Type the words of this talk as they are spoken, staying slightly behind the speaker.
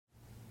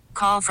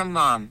call from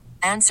mom.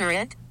 Answer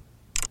it.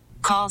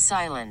 Call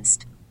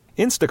silenced.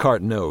 Instacart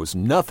knows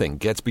nothing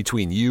gets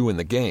between you and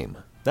the game.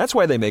 That's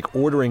why they make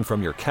ordering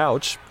from your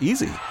couch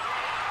easy.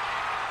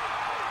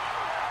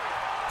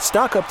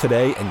 Stock up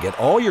today and get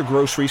all your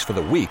groceries for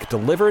the week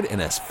delivered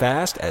in as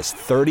fast as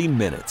 30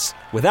 minutes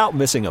without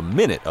missing a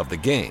minute of the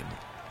game.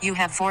 You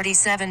have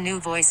 47 new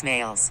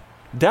voicemails.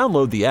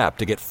 Download the app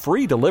to get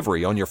free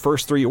delivery on your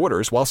first 3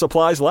 orders while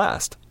supplies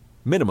last.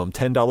 Minimum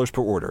 $10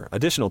 per order.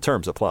 Additional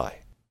terms apply.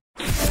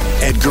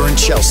 Edgar and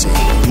Chelsea,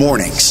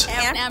 mornings.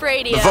 Amp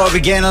Radio. Before we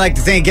begin, I'd like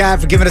to thank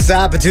God for giving us the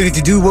opportunity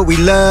to do what we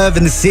love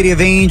in the City of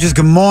Angels.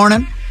 Good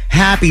morning.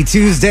 Happy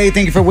Tuesday.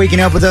 Thank you for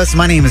waking up with us.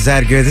 My name is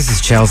Edgar. This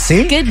is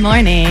Chelsea. Good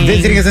morning.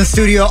 Visiting us in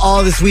studio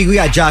all this week, we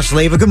got Josh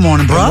Leva. Good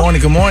morning, bro.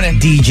 Good morning.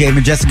 DJ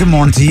Majestic, good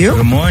morning to you.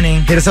 Good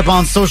morning. Hit us up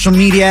on social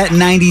media at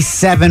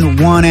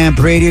 97.1 Amp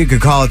Radio. You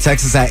could call or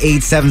text us at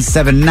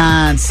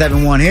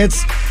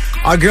 877-971-HITS.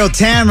 Our girl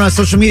Tamara,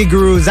 social media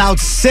guru, is out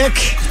sick.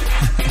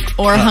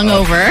 Or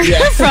hungover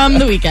from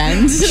the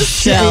weekend.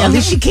 So. At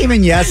least she came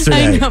in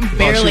yesterday. I know,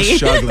 barely. She's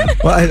struggling.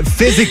 Well,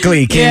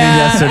 physically came in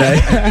yesterday.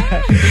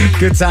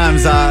 Good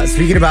times.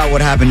 Speaking about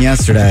what happened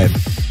yesterday,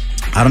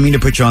 I don't mean to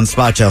put you on the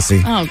spot,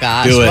 Chelsea. Oh,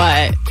 gosh. Do it.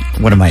 What?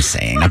 What am I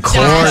saying? Of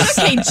course.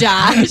 Okay,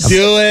 Josh.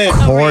 Do it. Of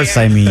course,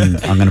 I mean,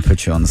 I'm going to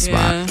put you on the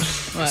spot. Yeah.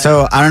 What?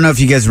 So, I don't know if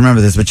you guys remember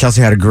this, but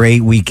Chelsea had a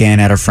great weekend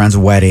at her friend's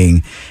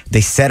wedding.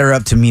 They set her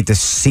up to meet this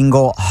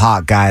single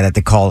hot guy that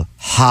they call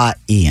Hot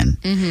Ian.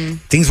 Mm-hmm.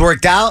 Things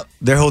worked out.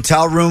 Their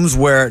hotel rooms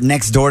were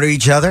next door to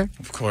each other.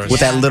 Of course. With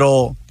that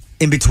little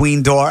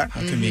in-between door. How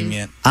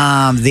convenient.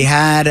 They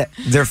had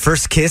their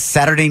first kiss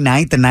Saturday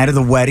night, the night of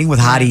the wedding, with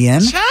Hot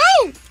Ian.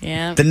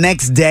 Yeah. The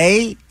next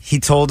day, he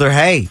told her,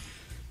 hey,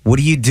 what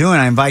are you doing?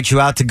 I invite you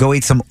out to go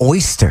eat some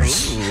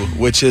oysters. Ooh,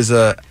 which is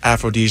a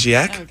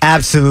aphrodisiac. Okay.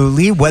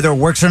 Absolutely. Whether it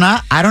works or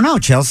not, I don't know,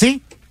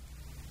 Chelsea.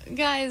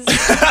 Guys,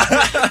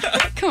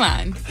 come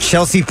on.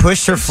 Chelsea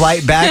pushed her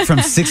flight back from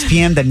 6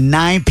 p.m. to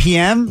 9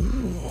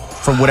 p.m.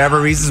 For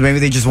whatever reasons. Maybe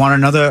they just want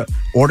another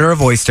order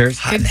of oysters.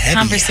 Good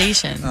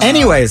conversation.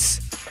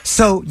 Anyways,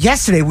 so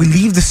yesterday we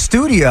leave the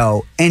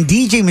studio and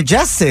DJ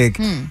Majestic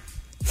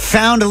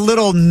found a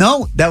little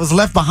note that was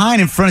left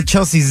behind in front of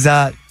Chelsea's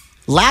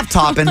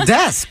laptop and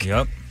desk.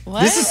 Yep.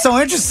 What? This is so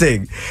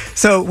interesting.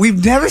 So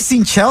we've never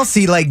seen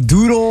Chelsea like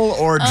doodle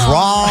or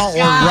draw or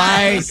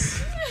write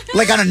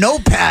like on a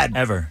notepad.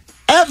 Ever.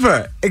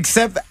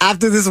 Except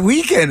after this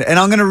weekend. And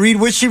I'm going to read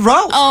what she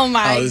wrote. Oh,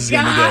 my this is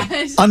gonna be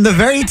gosh. On the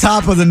very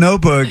top of the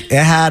notebook, it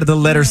had the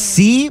letter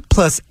C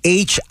plus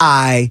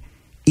HI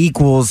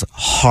equals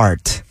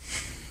heart.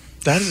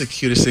 That is the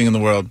cutest thing in the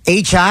world.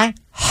 HI,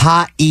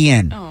 Hot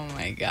Ian. Oh,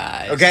 my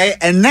gosh. Okay,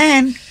 and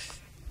then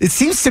it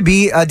seems to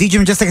be DJ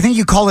Majestic. I think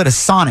you call it a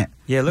sonnet.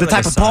 Yeah, the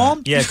type of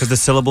poem. Yeah, because the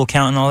syllable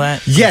count and all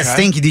that. Yes, Okay.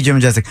 thank you, DJ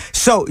Majestic.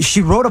 So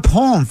she wrote a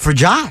poem for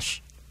Josh.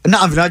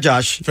 No, not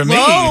Josh. For me.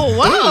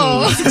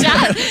 Whoa.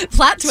 Josh,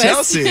 plot twist.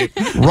 Chelsea.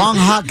 Wrong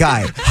hot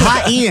guy.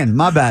 Hot Ian,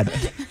 my bad.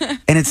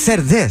 And it said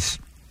this: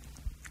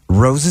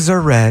 roses are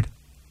red,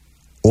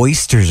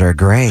 oysters are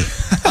gray.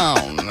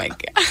 Oh, my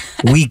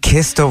God. We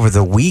kissed over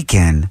the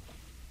weekend.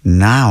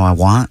 Now I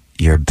want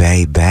your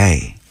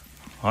baby.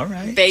 All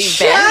right. Baby.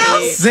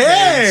 Chels?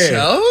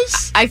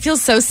 I feel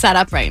so set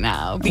up right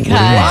now Why?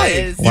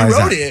 because Why You is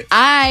wrote that? it.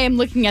 I am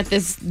looking at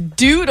this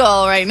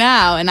doodle right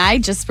now, and I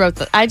just did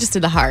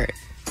the heart.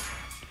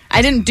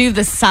 I didn't do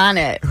the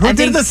sonnet. Who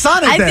did the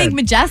sonnet I then? think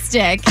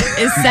Majestic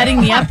is setting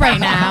me up right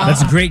now.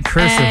 That's great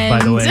cursive, by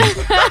the way.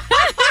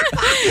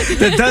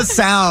 That does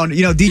sound,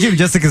 DJ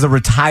Majestic is a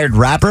retired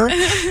rapper.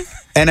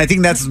 And I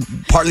think that's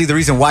partly the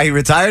reason why he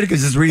retired,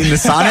 because he's reading the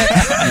sonnet.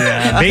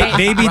 Yeah.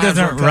 Baby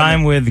doesn't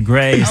rhyme with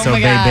gray, so my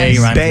Bebe gosh. rhymes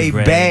with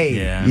gray.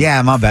 Baby.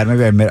 Yeah, my bad.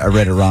 Maybe I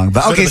read it wrong.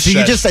 But okay, of a so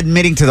you're stretch. just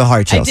admitting to the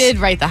heart, I Chelsea. did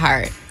write the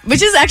heart,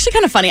 which is actually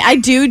kind of funny. I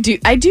do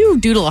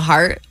doodle a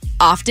heart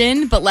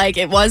often, but like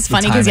it was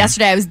funny because timing.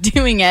 yesterday I was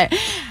doing it.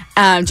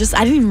 I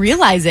didn't even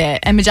realize it,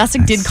 and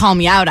Majestic did call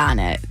me out on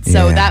it.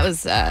 So Yeah. that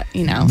was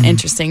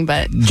interesting.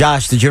 But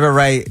Josh, did you ever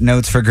write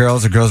notes for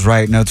girls or girls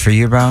write notes for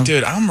you, bro?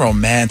 Dude, I'm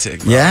romantic,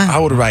 bro. Yeah? I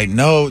would write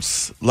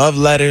notes, love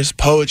letters,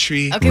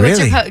 poetry. okay,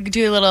 Really? what's your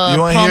do a little You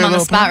wanna poem hear a on the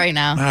little spot poem? right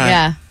now? All right.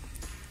 Yeah.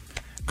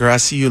 Girl, I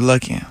see you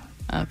looking.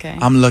 Okay.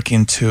 I'm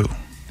looking too.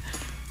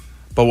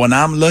 But when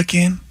I'm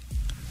looking,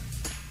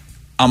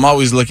 I'm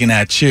always looking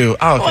at you.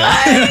 Oh,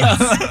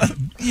 okay.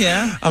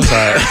 Yeah. I'm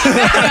sorry.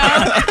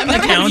 I'm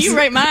not gonna have you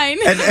write mine.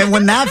 And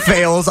when that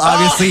fails,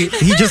 obviously,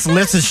 he just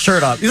lifts his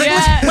shirt up. He's like,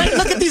 Yeah. wait,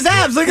 look at these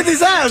abs. Look at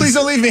these abs. Please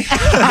don't leave me.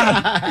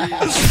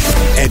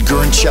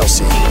 Edgar and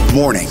Chelsea,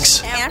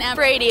 mornings. Amp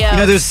Radio.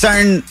 There's a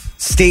certain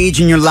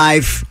stage in your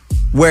life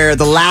where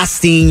the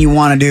last thing you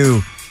want to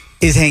do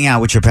is hang out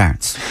with your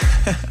parents.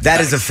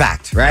 That is a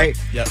fact, right?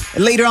 Yep.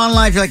 And later on in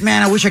life, you're like,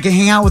 man, I wish I could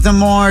hang out with them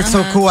more. It's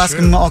so cool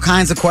asking them all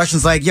kinds of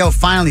questions like, yo,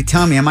 finally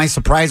tell me, am I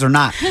surprised or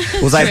not?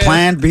 Was I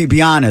planned?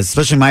 Be honest,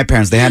 especially my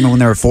parents. They had me when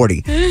they were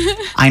 40.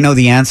 I know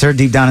the answer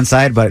deep down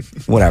inside, but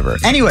whatever.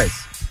 Anyways,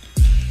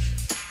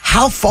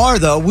 how far,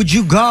 though, would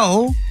you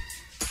go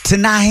to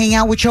not hang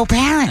out with your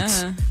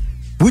parents?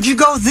 Would you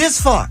go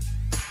this far?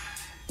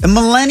 A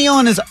millennial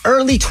in his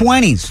early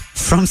 20s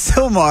from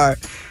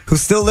Sylmar, who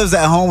still lives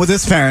at home with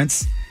his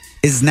parents,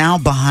 is now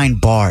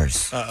behind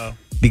bars. Uh-oh.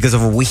 Because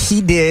of what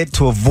he did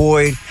to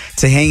avoid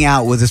to hang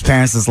out with his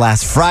parents this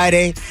last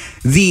Friday.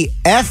 The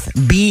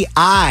FBI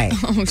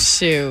Oh,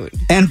 shoot.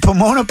 and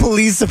Pomona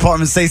Police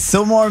Department say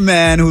Sylmar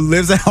man who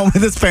lives at home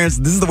with his parents,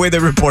 this is the way they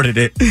reported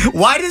it.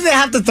 Why did they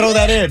have to throw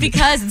that in?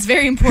 Because it's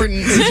very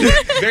important.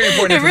 Very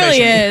important It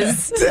really information.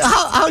 is.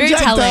 How Very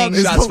jacked telling. up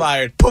is Shots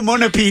fired.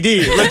 Pomona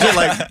PD? Legit,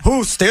 like,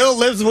 who still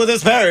lives with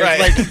his parents? Right.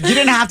 Like, you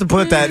didn't have to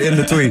put that in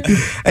the tweet.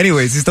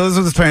 Anyways, he still lives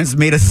with his parents,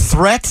 made a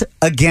threat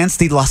against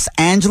the Los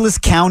Angeles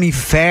County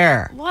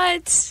Fair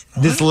What?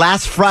 this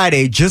last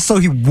Friday just so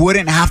he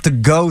wouldn't have to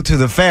go to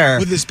the fair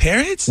With his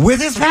parents?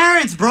 with his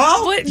parents, bro.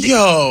 What?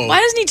 Yo. Why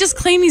doesn't he just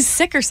claim he's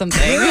sick or something?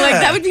 Like,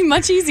 that would be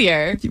much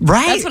easier.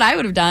 Right? That's what I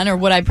would have done, or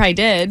what I probably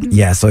did.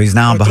 Yeah, so he's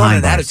now Or throwing behind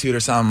an bars. attitude or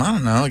something. I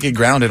don't know. Get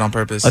grounded on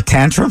purpose. A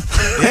tantrum?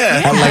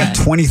 Yeah. At like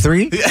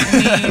 23? Is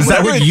that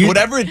Whatever, what you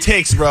whatever it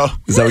takes, bro.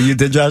 Is that what you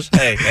did, Josh?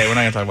 Hey, we're not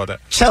going to talk about that.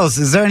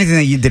 Chelsea, is there anything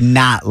that you did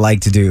not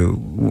like to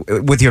do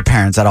with your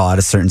parents at all at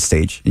a certain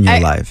stage in your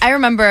life? I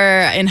remember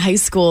in high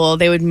school,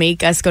 they would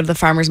make us go to the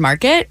farmer's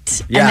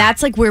market. Yeah. And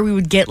that's like where we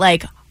would get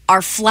like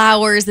our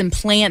flowers and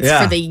plants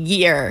Yeah. for the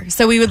year.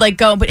 So we would like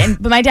go, but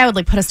my dad would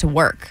like put us to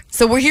work.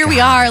 So we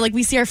are, like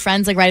we see our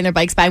friends like riding their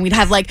bikes by, and we'd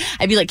have like,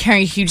 I'd be like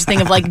carrying a huge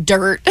thing of like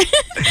dirt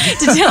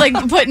to like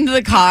put into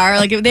the car.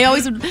 Like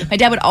my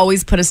dad would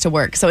always put us to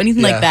work. So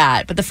anything Yeah. like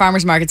that. But the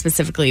farmer's market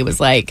specifically was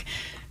like,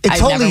 It I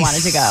totally never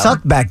wanted to go.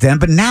 sucked back then,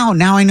 but now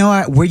I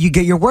know where you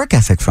get your work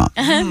ethic from.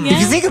 If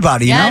you think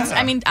about it, you Yeah, know? it's,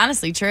 I mean,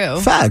 honestly,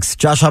 true. Facts.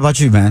 Josh, how about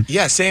you, man?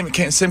 Yeah, same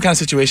kind of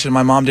situation.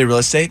 My mom did real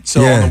estate,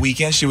 so Yeah. on the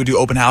weekends she would do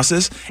open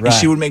houses, Right. and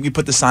she would make me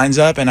put the signs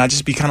up, and I'd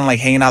just be kind of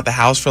like hanging out the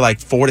house for like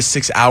 4 to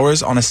 6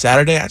 hours on a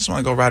Saturday. I just want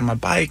to go ride my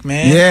bike,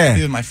 man. Yeah.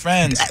 Be with my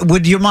friends.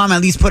 Would your mom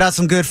at least put out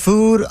some good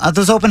food at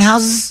those open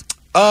houses?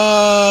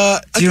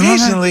 Do you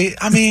remember? Occasionally.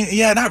 I mean,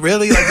 yeah, not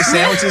really. Like the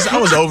sandwiches, I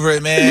was over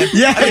it, man.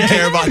 Yeah. I didn't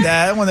care about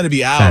that. I wanted to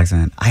be out. Facts,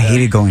 man. I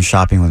hated going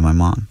shopping with my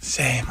mom.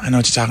 Same. I know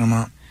what you're talking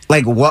about.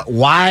 Like, what?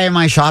 Why am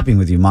I shopping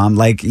with you, Mom?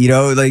 Like, you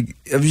know, like,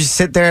 I would just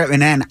sit there,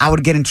 and then I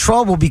would get in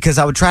trouble because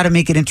I would try to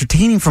make it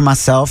entertaining for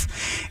myself.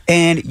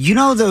 And you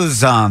know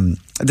those,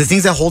 the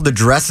things that hold the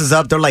dresses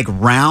up, they're like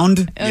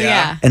round, Oh, Yeah.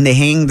 yeah. and they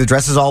hang the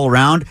dresses all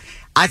around.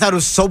 I thought it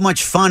was so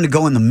much fun to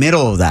go in the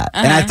middle of that.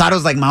 And I thought it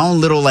was like my own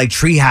little like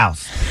tree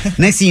house.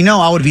 Next thing you know,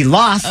 I would be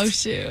lost. Oh,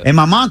 shoot. And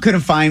my mom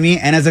couldn't find me.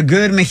 And as a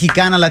good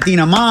Mexicana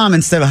Latina mom,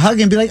 instead of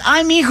hugging, be like,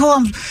 "Ay, mijo,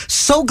 I'm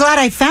so glad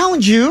I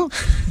found you."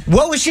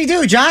 What would she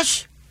do,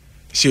 Josh?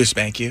 She would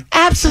spank you.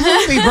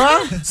 Absolutely,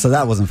 bro. So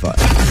that wasn't fun.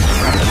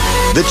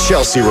 The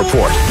Chelsea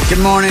Report. Good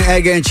morning,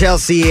 Edgar and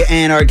Chelsea,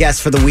 and our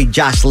guest for the week,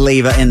 Josh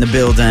Leva, in the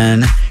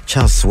building.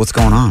 Chelsea, what's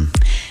going on?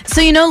 So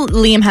you know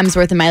Liam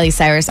Hemsworth and Miley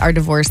Cyrus are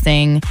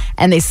divorcing,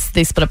 and they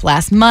split up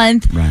last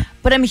month. Right.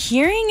 But I'm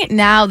hearing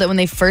now that when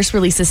they first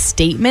released a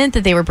statement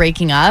that they were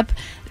breaking up,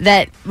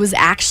 that was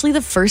actually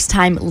the first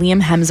time Liam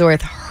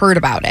Hemsworth heard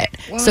about it.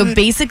 So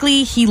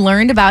basically, he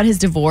learned about his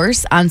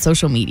divorce on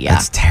social media.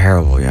 That's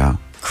terrible, yeah.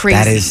 Crazy.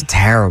 That is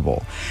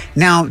terrible.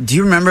 Now, do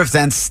you remember if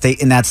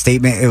in that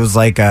statement it was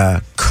like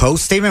a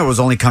co-statement or was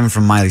only coming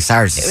from Miley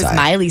Cyrus' It was side?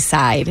 Miley's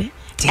side.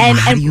 Damn,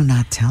 how do you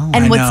not tell?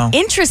 And I what's know.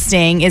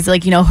 interesting is,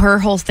 like, you know, her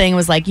whole thing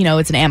was like, you know,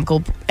 it's an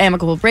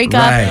amicable breakup.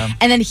 Right.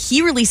 And then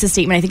he released a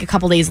statement, I think, a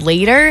couple days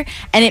later,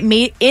 and it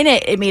made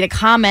a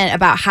comment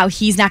about how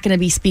he's not going to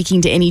be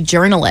speaking to any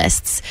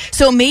journalists.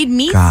 So it made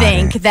me Got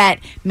think it. that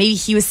maybe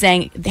he was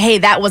saying, "Hey,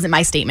 that wasn't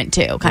my statement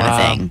too," kind of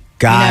thing.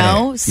 Got you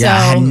know? it. So Yeah,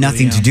 it had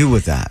nothing to do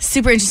with that.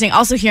 super interesting.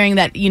 Also hearing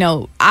that, you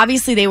know,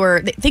 obviously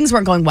things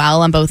weren't going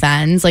well on both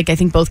ends. Like, I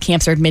think both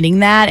camps are admitting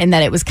that, and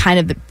that it was kind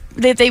of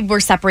that they were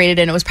separated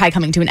and it was probably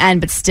coming to an end,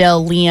 but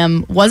still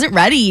Liam wasn't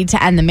ready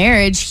to end the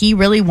marriage. He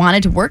really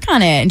wanted to work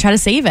on it and try to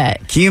save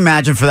it. Can you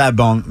imagine for that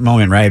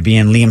moment, right,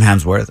 being Liam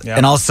Hemsworth, Yeah.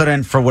 and all of a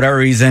sudden, for whatever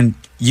reason,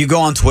 you go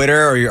on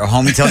Twitter or your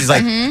homie tells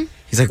you,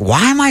 he's like,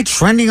 "Why am I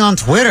trending on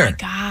Twitter?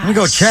 Let me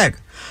go gosh. check.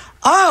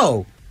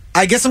 Oh,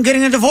 I guess I'm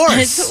getting a divorce."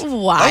 It's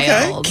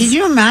wild. Can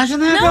you imagine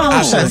that? No. bro?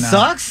 Absolutely That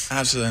not. sucks.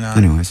 Absolutely not.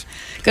 Anyways,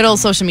 Good old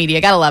social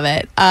media. Gotta love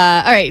it.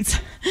 All right.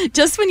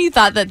 Just when you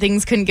thought that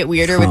things couldn't get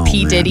weirder with Oh,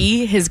 P. man.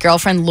 Diddy, his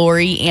girlfriend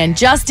Lori, and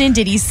Justin,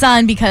 Diddy's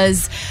son,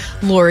 because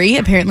Lori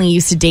apparently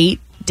used to date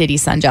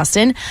Diddy's son,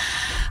 Justin.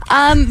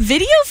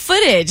 Video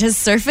footage has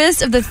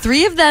surfaced of the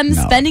three of them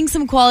No. spending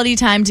some quality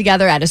time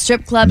together at a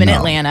strip club in No.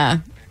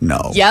 Atlanta.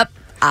 no. Yep.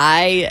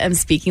 I am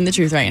speaking the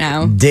truth right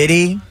now.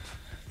 Diddy,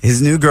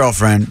 his new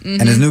girlfriend,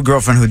 and his new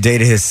girlfriend who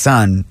dated his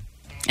son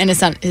And his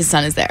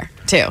son is there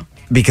too.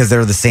 because they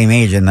were the same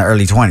age in the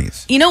early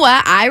 20s. You know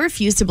what? I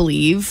refuse to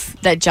believe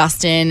that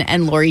Justin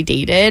and Lori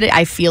dated.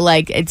 I feel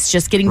like it's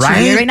just getting too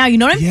Right? weird right now. You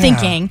know what I'm Yeah.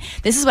 thinking?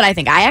 This is what I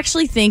think. I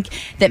actually think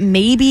that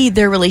maybe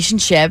their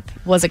relationship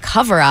was a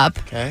cover up.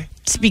 Okay.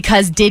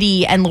 because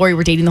Diddy and Lori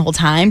were dating the whole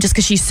time, just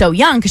because she's so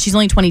young, because she's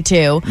only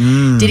 22.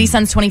 Diddy's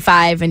son's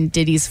 25 and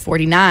Diddy's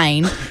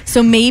 49.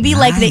 So maybe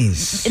like in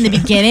the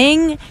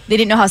beginning, they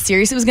didn't know how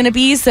serious it was going to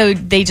be, so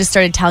they just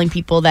started telling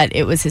people that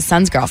it was his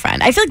son's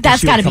girlfriend. I feel like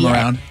that's got to be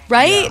it,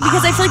 right?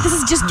 Because I feel like this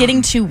is just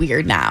getting too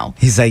weird now.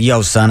 He's like,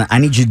 yo, son, I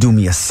need you to do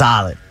me a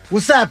solid.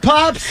 What's that,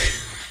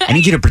 Pops? I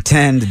need you to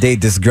pretend to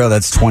date this girl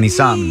that's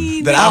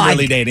 20-something. That I'm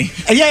really dating.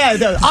 Yeah.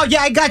 Oh,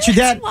 yeah, I got you,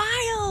 Dad. That's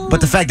wild.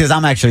 But the fact is,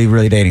 I'm actually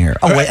really dating her.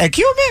 Oh, wait, a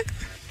Cuban?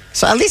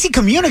 So at least he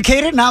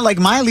communicated, not like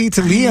Miley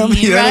to Liam.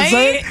 You know what I'm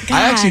saying?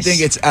 I actually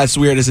think it's as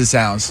weird as it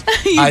sounds.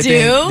 I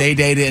think they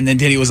dated, and then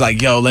Diddy was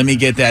like, yo, let me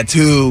get that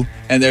too.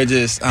 And they're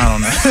just, I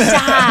don't know.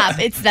 Stop.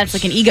 That's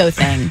like an ego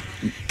thing.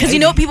 Because you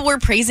know, people were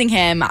praising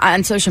him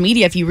on social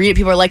media. If you read it,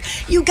 people are like,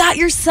 you got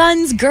your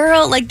son's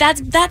girl. Like,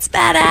 that's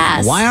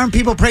badass. Why aren't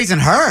people praising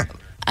her?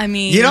 I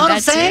mean, you know what I'm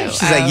saying?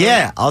 She's like,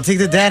 yeah, I'll take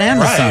the dad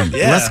and the son.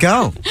 Yeah. Let's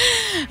go.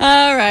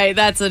 All right,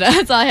 that's all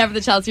I have for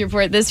the Chelsea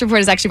Report. This report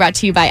is actually brought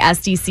to you by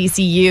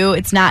SDCCU.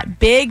 It's not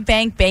big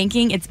bank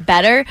banking, it's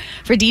better.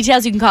 For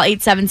details, you can call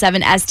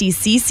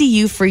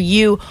 877-SDCCU for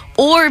you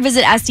or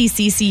visit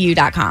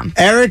SDCCU.com.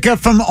 Erica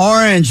from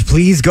Orange,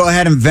 please go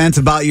ahead and vent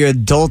about your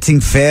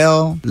adulting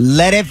fail.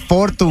 Let it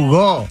for to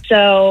go.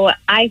 So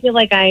I feel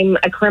like I'm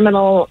a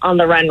criminal on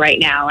the run right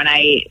now, and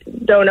I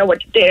don't know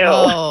what to do.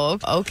 Oh,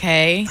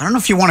 okay. I don't know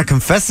if you want to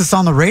confess this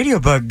on the radio,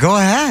 but go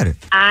ahead.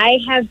 I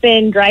have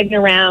been driving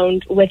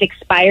around with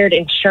expired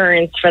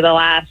insurance for the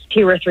last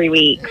 2 or 3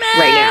 weeks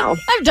right now.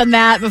 I've done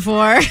that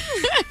before.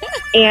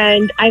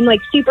 And I'm like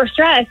super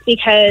stressed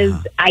because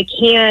I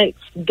can't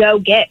go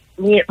get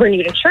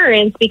renewed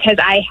insurance because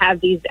I have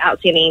these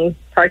outstanding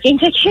parking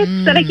tickets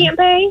that I can't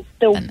pay.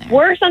 The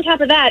worst on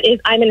top of that is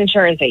I'm an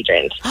insurance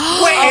agent.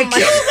 Wait,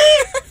 excuse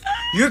me?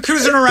 You're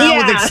cruising around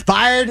with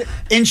expired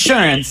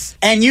insurance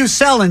and you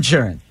sell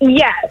insurance.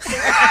 Yes.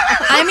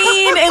 I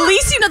mean, at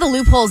least you know the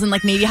loopholes and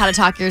like maybe how to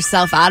talk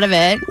yourself out of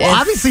it. Well,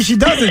 obviously she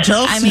doesn't,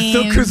 Chelsea. She's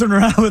still cruising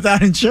around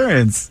without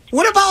insurance.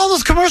 What about all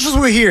those commercials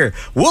we hear?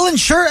 We'll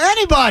insure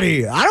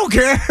anybody. I don't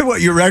care what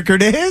your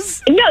record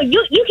is. No,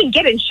 you can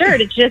get insured.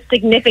 It's just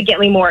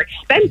significantly more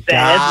expensive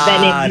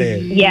than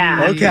it.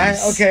 Yeah.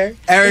 Okay.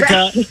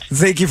 Erica,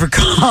 thank you for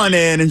calling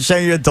in and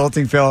sharing your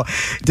adulting fail.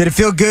 Did it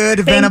feel good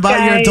to vent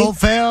about your adult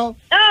fail?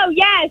 Oh,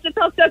 yes. It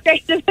felt so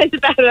great to vent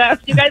about it.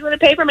 Do you guys want to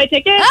pay for my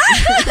ticket?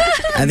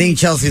 I think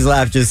Chelsea's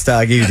laugh just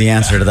gave you the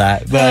answer to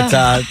that. But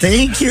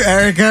thank you,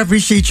 Erica.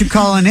 Appreciate you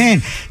calling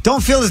in.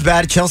 Don't feel as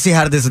bad. Chelsea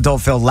had this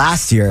adult fail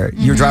last year.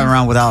 You were driving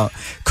around without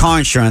car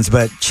insurance,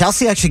 but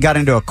Chelsea actually got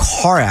into a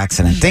car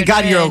accident. Thank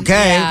God you're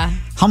okay. Yeah.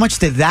 How much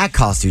did that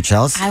cost you,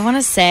 Chelsea? I want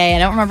to say, I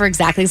don't remember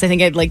exactly because I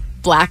think I like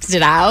blacked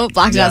it out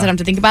so I don't have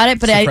to think about it.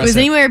 But it was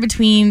anywhere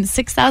between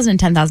 $6,000 and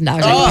 $10,000 I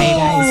could pay,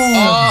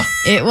 guys.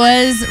 It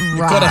was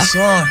rough.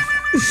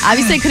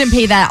 Obviously, I couldn't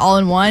pay that all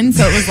in one,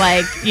 so it was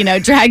like,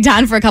 dragged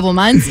on for a couple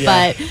months,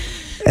 but...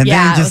 And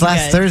then just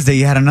last Thursday,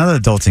 you had another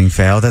adulting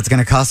fail that's going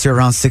to cost you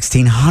around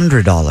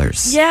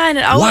 $1,600. Yeah, and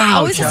it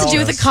always has to do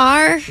with a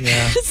car.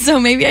 Yeah. So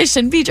maybe I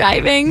shouldn't be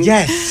driving.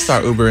 Yes.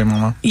 Start Ubering,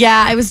 Mama.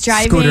 Yeah, I was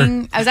driving.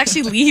 Scooter. I was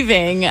actually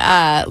leaving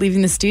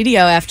the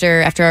studio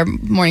after our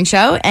morning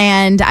show,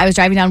 and I was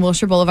driving down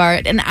Wilshire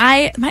Boulevard. And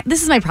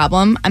this is my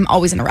problem. I'm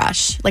always in a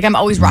rush. Like I'm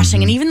always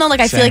rushing, and even though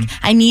I feel like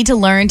I need to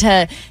learn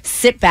to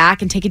sit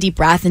back and take a deep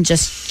breath and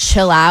just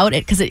chill out,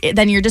 because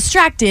then you're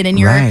distracted and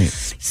you're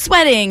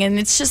sweating, and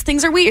it's just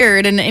things are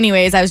weird. And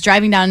anyways, I was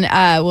driving down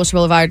Wilshire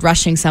Boulevard,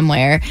 rushing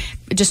somewhere,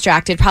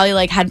 distracted,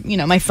 probably had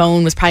my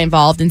phone was probably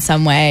involved in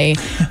some way,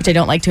 which I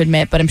don't like to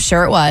admit, but I'm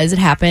sure it was. It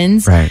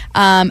happens. Right.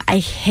 I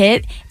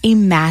hit a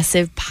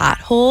massive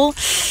pothole,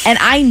 and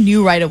I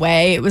knew right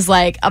away it was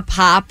like a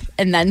pop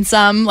and then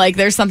some. Like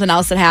there's something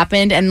else that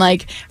happened, and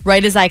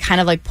right as I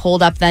kind of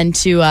pulled up then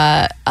to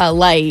a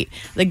light,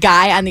 the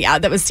guy on the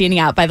that was standing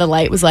out by the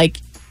light was like,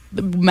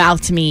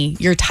 mouth to me,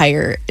 your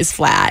tire is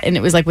flat, and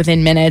it was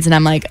within minutes, and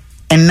I'm like.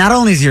 And not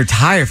only is your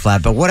tire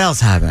flat, but what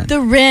else happened?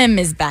 The rim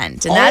is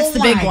bent, and that's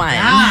the big one.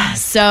 God.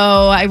 So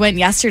I went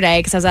yesterday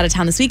because I was out of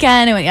town this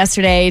weekend. I went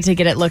yesterday to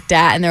get it looked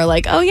at, and they're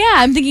like, "Oh yeah,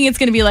 I'm thinking it's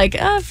going to be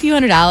a few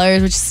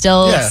 $100s, which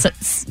still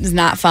is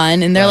not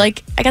fun." And they're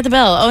like, "I got the bill.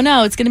 Oh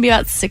no, it's going to be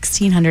about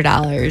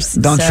 $1,600."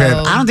 Don't trip.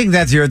 I don't think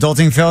that's your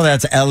adulting fail.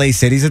 That's LA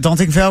City's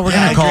adulting fail. We're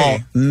going to call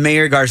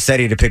Mayor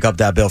Garcetti to pick up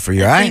that bill for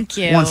you. All right? Thank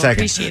you. 1 second.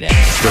 Appreciate it.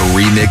 The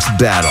Remix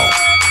Battle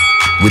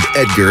with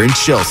Edgar and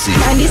Chelsea.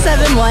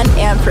 97.1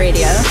 Amp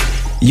Radio.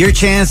 Your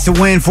chance to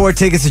win 4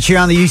 tickets to cheer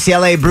on the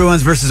UCLA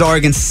Bruins versus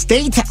Oregon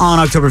State on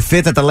October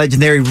 5th at the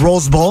legendary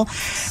Rose Bowl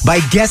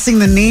by guessing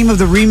the name of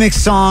the remix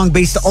song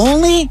based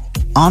only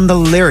on the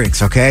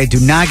lyrics, okay? Do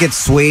not get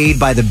swayed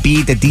by the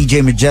beat that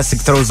DJ Majestic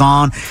throws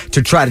on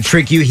to try to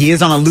trick you. He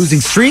is on a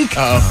losing streak.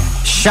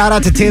 Uh-oh. Shout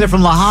out to Taylor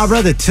from La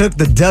Habra that took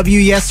the W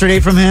yesterday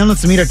from him.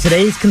 Let's meet our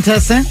today's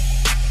contestant.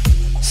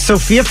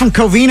 Sophia from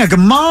Covina. Good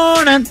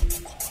morning.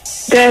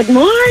 Good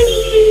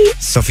morning.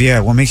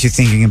 Sophia, what makes you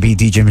think you can beat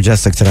DJ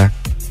Majestic today?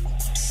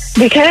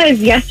 Because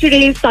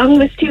yesterday's song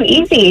was too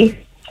easy.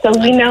 So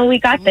we know we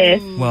got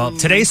this. Well,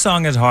 today's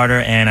song is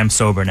harder, and I'm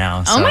sober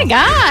now. So. Oh my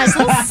gosh,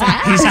 that's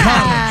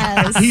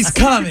sad. He's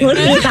coming. We'll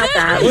see about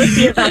that. We'll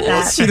see about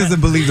that. She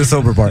doesn't believe the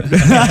sober part.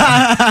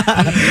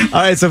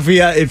 All right,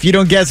 Sophia, if you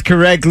don't guess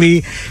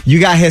correctly, you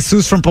got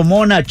Jesus from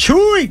Pomona.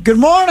 Chuy, good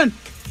morning.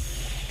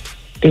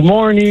 Good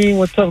morning.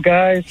 What's up,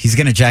 guys? He's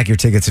going to jack your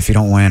tickets if you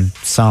don't win.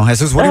 So,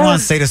 Jesus, what do you want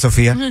to say to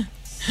Sophia?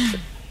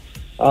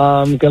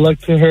 Good luck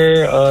to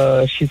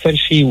her. She said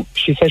she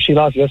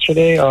lost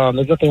yesterday.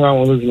 There's nothing wrong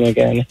with losing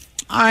again.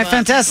 All right,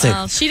 fantastic.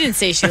 Well, she didn't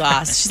say she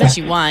lost. She said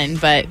she won,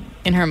 but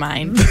in her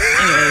mind. Anyways.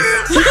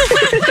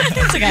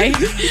 It's okay.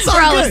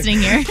 We're all listening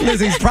here.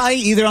 Listen, he's probably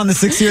either on the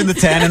 60 or the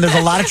 10, and there's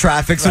a lot of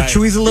traffic, so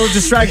Chuy's a little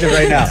distracted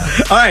right now.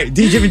 All right,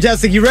 DJ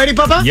Majestic, you ready,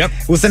 Papa? Yep.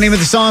 What's the name of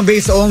the song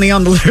based only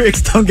on the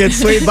lyrics? Don't get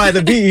swayed by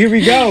the beat. Here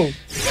we go.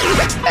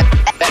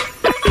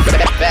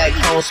 Back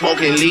home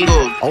smoking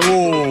legal.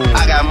 Oh.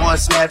 I got more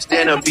snaps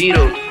than a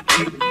Beetle.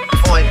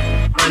 Point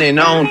running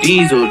on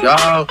diesel,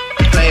 dog.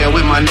 Playing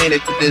with my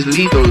nigga to this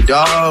lethal,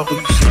 dog.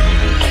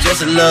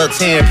 Just a little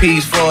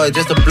 10-piece for it,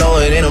 just to blow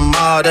it in a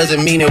mall.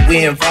 Doesn't mean that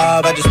we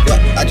involved. I just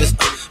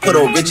put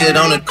a Richard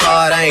on the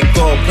card. I ain't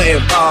going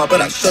playing ball,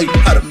 but I'll show you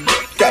how to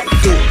gotta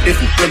do it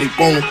if you really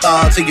want to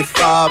fall till you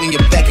fall when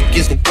you're back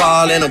against the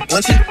wall and a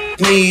bunch of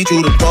need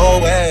you to go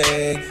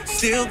away.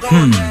 Still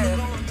going.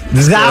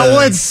 That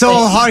one's so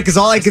hard because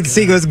all I could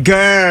see was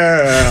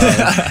girl.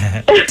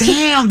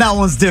 Damn, that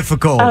one's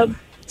difficult.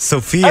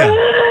 Sophia,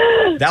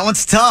 that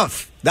one's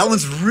tough. That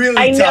one's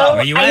really tough.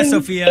 Where you at,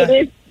 Sophia?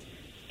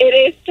 It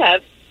is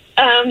tough.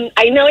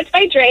 I know it's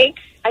by Drake.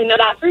 I know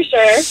that for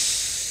sure.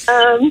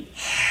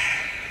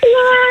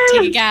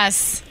 Take a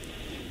guess.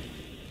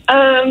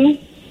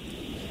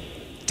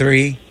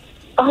 3,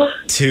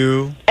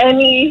 2.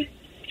 Any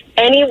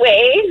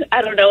way,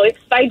 I don't know.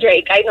 It's by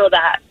Drake. I know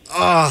that.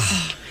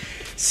 Oh.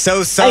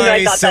 So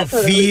sorry,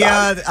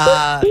 Sophia.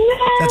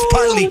 That's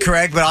partly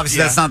correct, but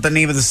obviously that's not the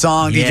name of the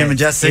song, DJ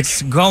Majestic.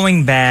 It's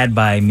Going Bad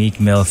by Meek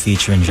Mill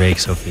featuring Drake,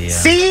 Sophia.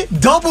 See?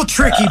 Double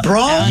tricky,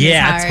 bro.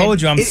 Yeah, I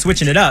told you I'm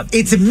switching it up.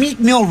 It's a Meek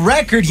Mill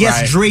record.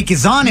 Yes, Drake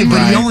is on it,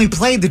 but he only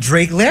played the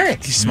Drake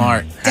lyrics. He's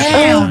smart.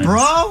 Damn,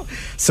 bro.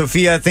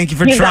 Sophia, thank you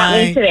for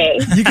trying. Today.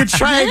 You can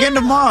try again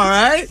tomorrow, all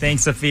right?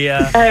 Thanks,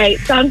 Sophia. All right,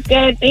 sounds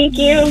good. Thank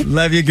you.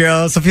 Love you,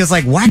 girl. Sophia's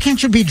like, why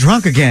can't you be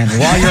drunk again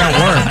while you're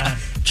at work?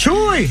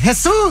 Chuy,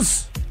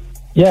 Jesus.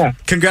 Yeah.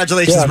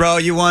 Congratulations, bro.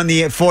 You won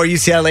the 4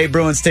 UCLA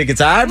Bruins tickets.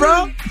 All right,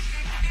 bro?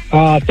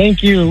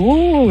 Thank you.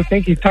 Woo,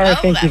 thank you, Tara.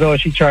 Thank you, though.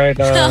 She tried.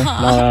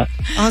 Oh,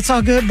 it's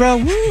all good, bro.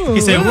 Woo.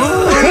 He said, woo.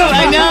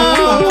 I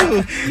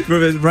know.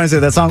 Reminds me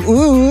of that song.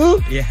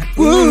 Ooh. Yeah.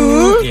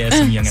 Woo. Yeah,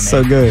 some young man.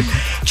 So good.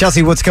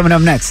 Chelsea, what's coming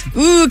up next?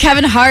 Ooh,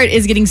 Kevin Hart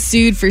is getting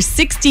sued for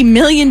 $60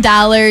 million,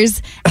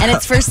 and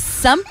it's for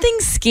something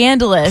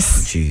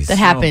scandalous that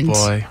happened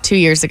 2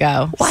 years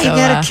ago. Why you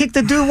gotta kick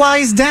the dude while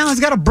he's down? He's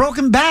got a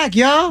broken back,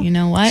 yo. You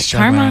know what?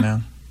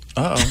 Karma.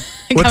 Uh-oh.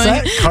 What's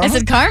that? Karma? I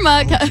said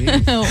karma.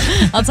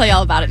 I'll tell you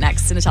all about it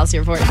next in the Chelsea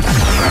Report.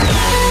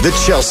 The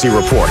Chelsea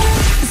Report.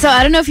 So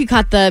I don't know if you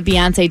caught the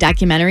Beyonce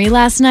documentary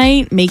last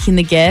night, Making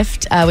the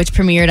Gift, which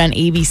premiered on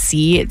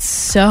ABC. It's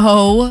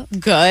so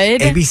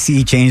good.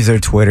 ABC changed their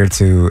Twitter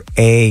to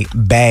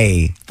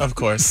A-Bay. Of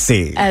course.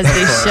 C. As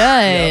they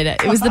should.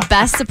 It was the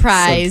best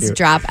surprise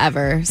drop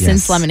ever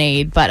since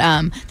Lemonade. But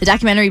the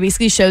documentary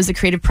basically shows the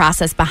creative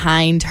process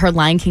behind her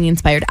Lion King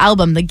inspired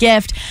album, The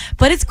Gift.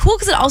 But it's cool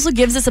because it also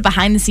gives us a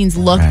behind the scenes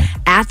look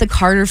at the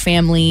Carter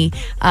family.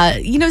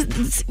 You know,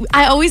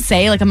 I always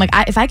say, like, I'm like,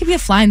 if I could be a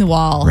fly in the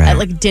wall at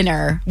like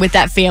dinner with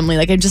that family,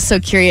 like, I'm just so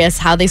curious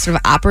how they sort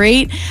of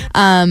operate.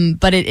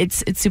 But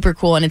it's super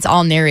cool, and it's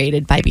all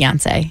narrated by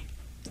Beyonce.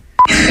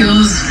 It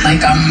feels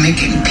like I'm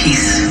making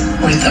peace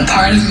with a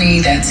part of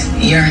me that's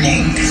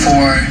yearning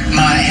for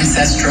my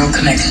ancestral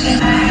connection.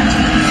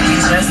 You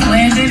just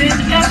landed in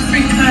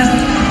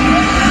Africa.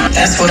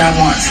 That's what I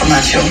want for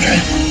my children.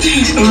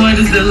 What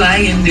does the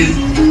lion do?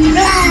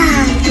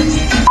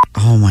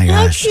 Oh my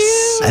gosh.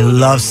 I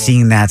love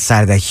seeing that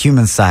side, that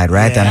human side,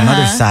 right? That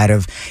mother side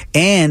of,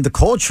 and the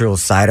cultural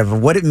side of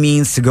what it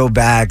means to go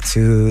back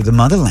to the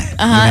motherland,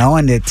 you know,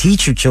 and to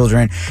teach your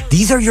children,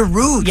 these are your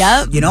roots,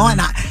 you know, and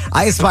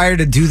I aspire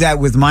to do that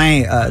with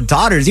my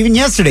daughters. Even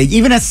yesterday,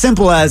 even as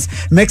simple as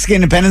Mexican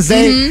Independence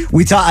Day,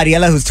 we taught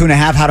Ariela, who's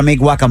 2.5, how to make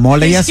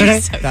guacamole yesterday.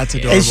 That's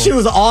adorable. And she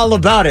was all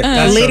about it.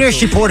 Later,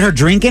 she poured her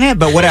drink in it,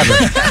 but whatever.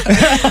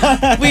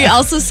 We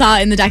also saw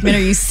in the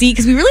documentary, you see,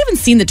 because we really haven't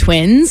seen the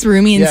twins,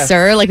 Rumi and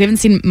Sir, like we haven't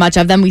seen much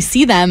of them. We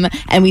see them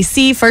and we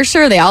see for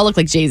sure they all look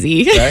like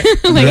Jay-Z,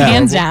 like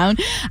hands down.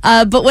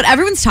 But what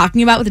everyone's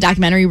talking about with the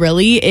documentary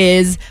really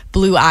is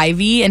Blue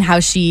Ivy and how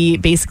she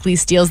basically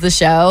steals the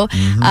show.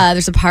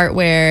 There's a part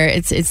where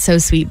it's so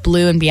sweet.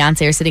 Blue and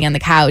Beyonce are sitting on the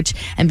couch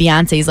and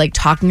Beyonce's like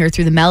talking her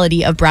through the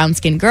melody of Brown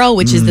Skin Girl,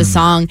 which is the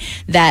song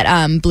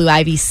that Blue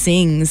Ivy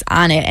sings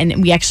on it.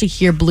 And we actually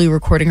hear Blue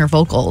recording her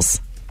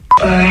vocals.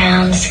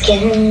 Brown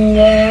skin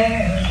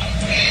girl,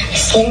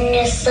 skin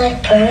is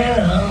like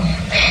pearl,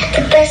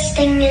 the best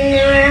thing in the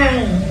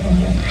world.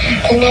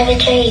 They never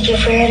trade you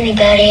for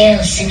anybody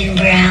else. And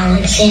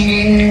brown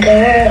skin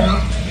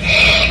girl,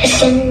 Your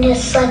skin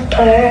is like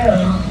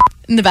pearl.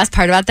 And the best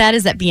part about that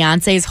is that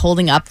Beyonce is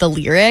holding up the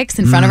lyrics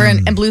in front of her,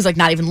 and Blue's like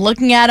not even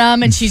looking at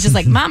them, and she's just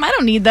like, "Mom, I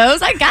don't need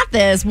those. I got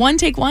this. One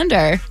take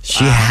wonder."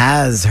 She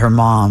has her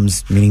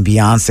mom's, meaning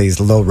Beyonce's,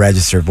 low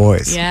register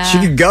voice. Yeah. She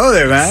could go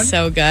there, man.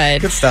 So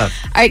good. Good stuff.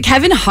 All right,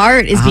 Kevin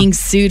Hart is being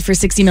sued for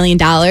 $60 million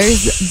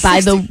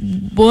by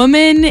the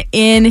woman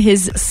in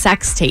his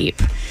sex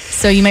tape.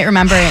 So you might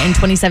remember in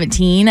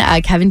 2017,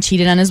 Kevin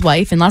cheated on his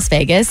wife in Las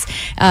Vegas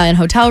in a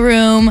hotel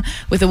room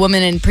with a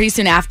woman, and pretty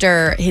soon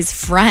after, his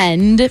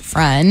friend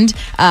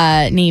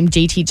named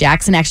JT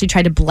Jackson actually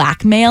tried to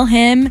blackmail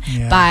him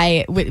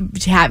by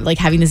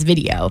having this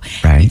video.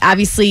 Right.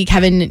 Obviously,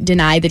 Kevin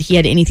denied that he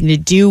had anything to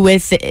do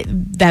with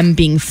them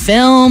being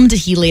filmed.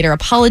 He later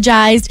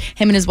apologized.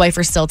 Him and his wife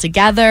are still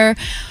together.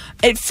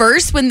 At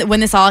first, when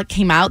this all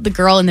came out, the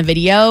girl in the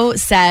video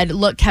said,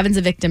 "Look, Kevin's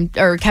a victim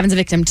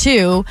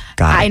too.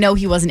 I know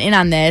he wasn't in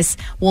on this."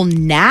 Well,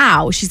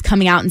 now she's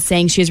coming out and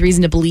saying she has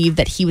reason to believe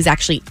that he was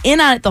actually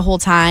in on it the whole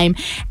time,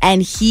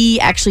 and he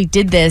actually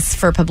did this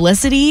for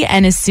publicity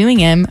and is suing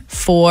him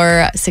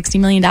for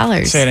 $60 million.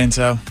 Say it ain't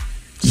so.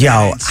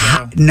 Yo,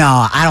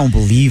 no, I don't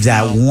believe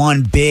that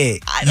one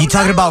bit. You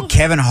talking about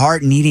Kevin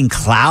Hart needing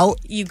clout?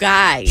 You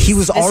guys. He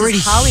was this already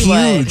is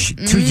Hollywood.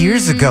 huge 2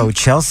 years ago,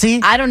 Chelsea.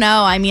 I don't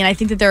know. I mean, I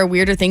think that there are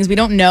weirder things. We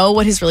don't know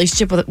what his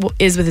relationship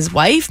is with his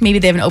wife. Maybe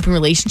they have an open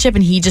relationship,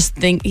 and he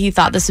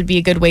thought this would be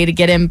a good way to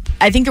get him.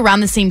 I think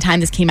around the same time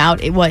this came out,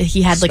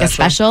 he had like a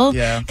special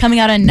coming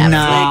out on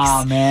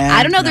Netflix. No, man.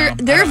 I don't know.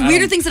 There are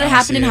weirder things that have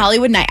happened in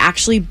Hollywood, and I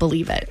actually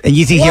believe it. And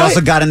you think he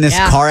also got in this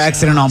car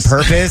accident on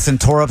purpose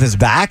and tore up his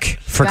back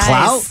for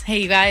clout?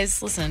 Hey, you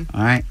guys, listen.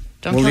 All right.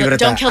 Don't kill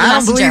the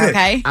messenger,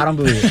 okay? I don't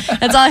believe it.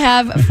 That's all I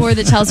have for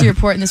the Chelsea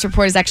Report, and this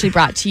report is actually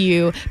brought to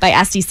you by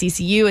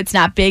SDCCU. It's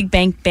not big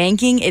bank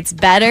banking, it's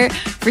better.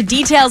 For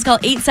details, call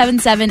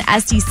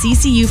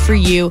 877-SDCCU for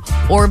you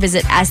or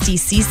visit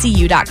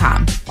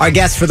SDCCU.com. Our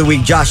guest for the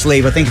week, Josh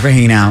Leyva. Thank you for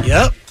hanging out.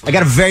 Yep. I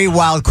got a very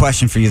wild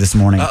question for you this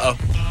morning. Uh-oh.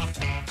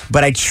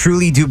 But I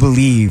truly do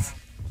believe,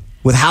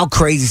 with how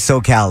crazy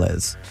SoCal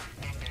is,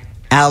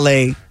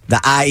 LA, the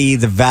IE,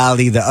 the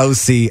Valley, the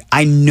OC,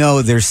 I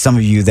know there's some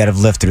of you that have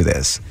lived through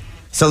this.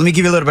 So let me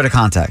give you a little bit of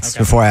context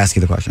before I ask you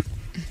the question.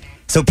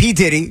 So P.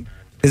 Diddy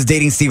is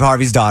dating Steve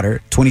Harvey's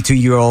daughter,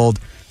 22-year-old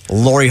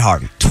Lori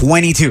Harvey.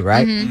 22,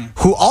 right? Mm-hmm.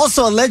 Who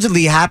also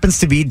allegedly happens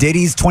to be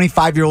Diddy's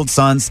 25-year-old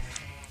son's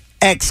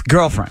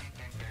ex-girlfriend.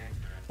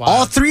 Wow.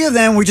 All three of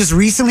them were just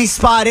recently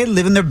spotted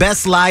living their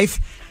best life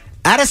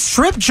at a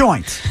strip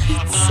joint.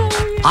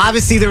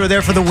 Obviously, they were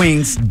there for the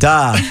wings.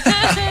 Duh.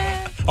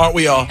 Aren't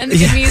we all? And the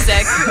good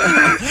music.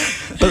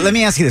 But let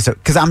me ask you this,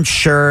 because I'm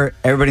sure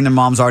everybody and their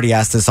moms already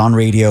asked this on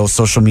radio,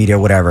 social media,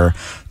 whatever.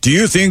 Do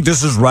you think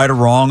this is right or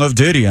wrong of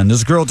Diddy and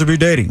this girl to be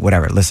dating?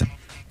 Whatever. Listen,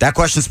 that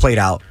question's played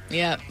out.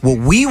 Yeah. What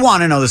we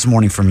want to know this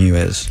morning from you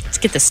is, let's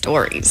get the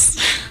stories.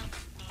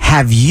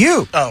 Have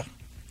you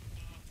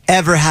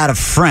ever had a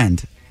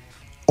friend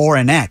or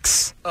an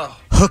ex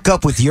hook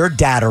up with your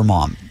dad or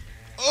mom?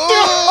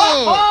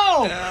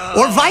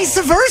 Or vice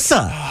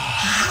versa?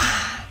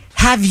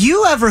 Have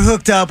you ever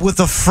hooked up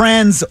with a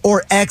friend's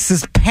or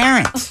ex's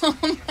parents?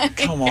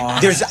 Come on.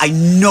 I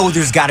know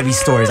there's got to be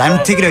stories.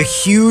 I'm taking a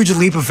huge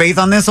leap of faith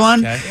on this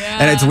one. Okay.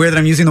 And it's weird that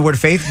I'm using the word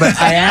faith, but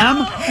I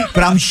am.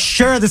 But I'm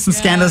sure there's some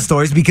scandalous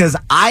stories because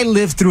I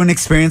lived through an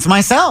experience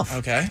myself.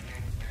 Okay.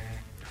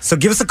 So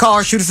give us a call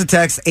or shoot us a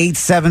text,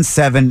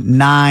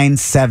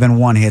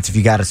 877-971-HITS if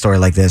you got a story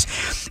like this.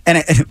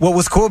 And what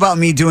was cool about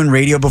me doing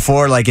radio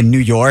before, like in New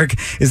York,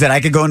 is that I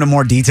could go into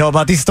more detail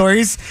about these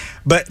stories.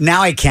 But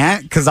now I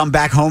can't because I'm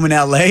back home in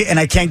LA and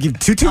I can't give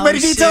too many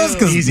details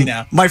because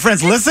my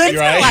friends listen. It's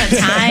a lot of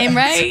time,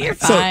 right? You're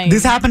fine. So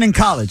this happened in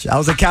college. I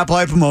was at Cal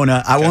Poly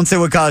Pomona. I won't say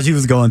what college he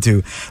was going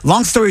to.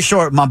 Long story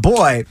short, my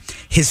boy,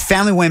 his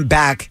family went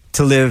back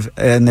to live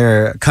in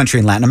their country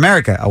in Latin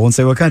America. I won't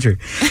say what country.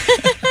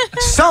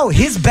 So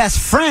his best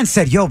friend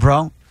said, yo,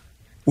 bro,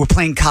 we're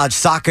playing college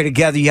soccer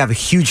together. You have a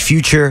huge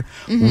future.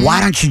 Mm-hmm.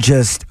 Why don't you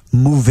just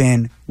move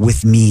in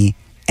with me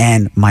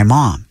and my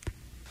mom?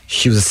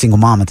 She was a single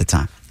mom at the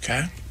time.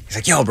 Okay. He's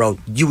like, yo, bro,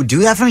 you would do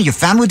that for me? Your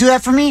family would do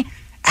that for me?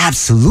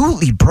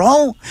 Absolutely,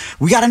 bro.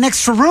 We got an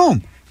extra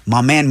room.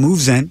 My man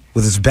moves in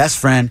with his best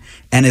friend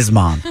and his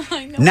mom.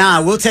 Now,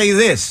 I will tell you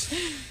this.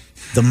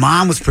 The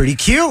mom was pretty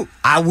cute.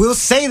 I will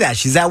say that.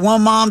 She's that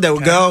one mom that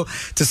would go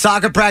to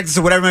soccer practice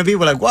or whatever it may be.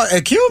 We're like, what?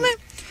 Cute, man?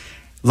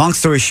 Long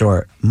story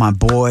short, my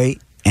boy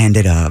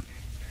ended up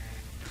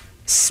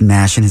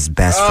smashing his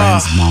best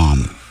friend's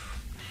mom.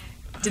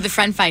 Did the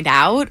friend find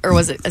out, or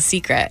was it a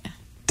secret?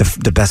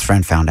 The best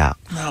friend found out.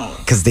 No.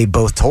 Because they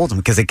both told him,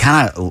 because it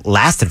kind of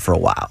lasted for a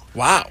while.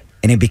 Wow.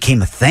 And it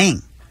became a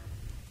thing.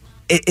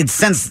 It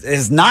since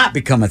has not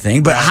become a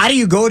thing, but how do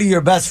you go to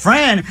your best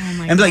friend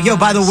and be like, yo,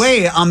 by the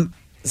way,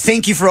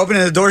 thank you for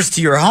opening the doors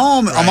to your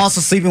home. Right. I'm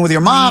also sleeping with your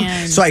mom,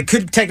 so I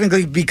could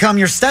technically become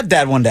your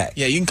stepdad one day.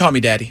 Yeah, you can call me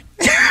daddy.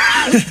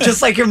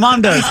 Just like your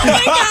mom does. Oh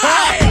my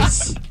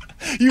gosh.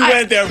 You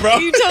went there, bro.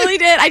 You totally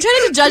did. I try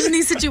not to judge in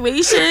these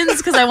situations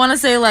because I want to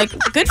say, like,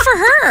 good for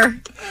her.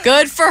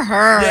 Good for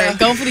her. Yeah.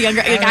 Go for the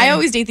younger. Like, I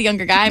always date the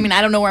younger guy. I mean,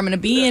 I don't know where I'm going to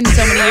be in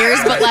so many years,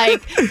 but,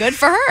 like, good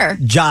for her.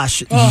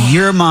 Josh,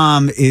 your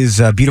mom is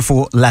a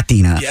beautiful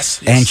Latina.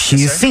 Yes. And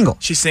she's sir. single.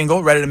 She's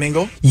single, ready to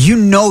mingle. You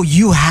know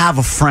you have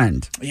a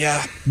friend.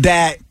 Yeah.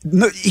 That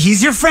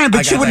he's your friend,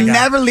 but you would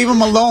never leave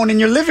him alone in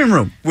your living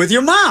room with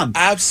your mom.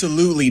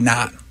 Absolutely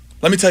not.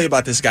 Let me tell you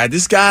about this guy.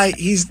 This guy's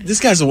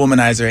a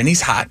womanizer, and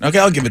he's hot. Okay,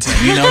 I'll give it to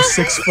him. You know,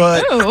 6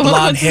 foot, Ooh, blonde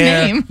what's his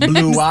hair, name?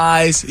 blue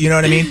eyes. You know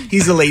what I mean?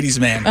 He's the ladies'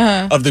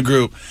 man of the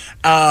group.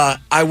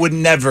 I would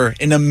never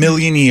in a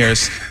million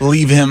years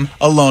leave him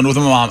alone with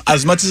my mom.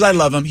 As much as I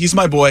love him, he's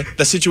my boy.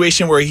 The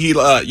situation where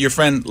your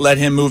friend let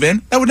him move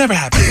in, that would never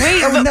happen.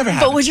 Wait, that would never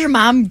happen. But would your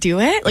mom do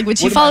it? Like, would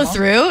she Would follow my mom?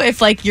 through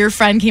if, like, your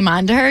friend came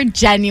on to her?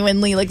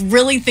 Genuinely, like,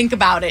 really think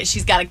about it.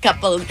 She's got a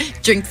couple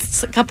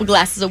drinks, a couple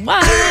glasses of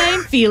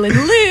wine, feeling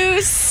loose.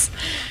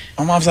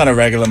 My mom's not a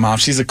regular mom.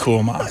 She's a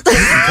cool mom.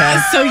 Okay?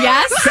 So,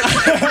 yes?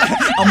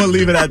 I'm going to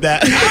leave it at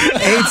that.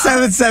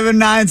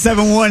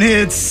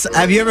 877-971-HITS.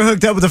 Have you ever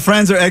hooked up with a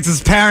friend's or ex's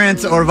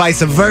parents or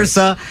vice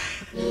versa?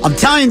 I'm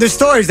telling you their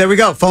stories. There we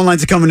go. Phone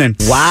lines are coming in.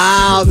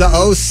 Wow, the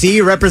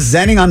OC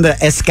representing on the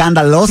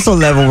escandaloso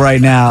level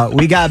right now.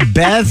 We got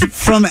Beth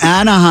from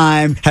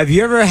Anaheim. Have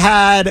you ever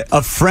had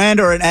a friend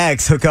or an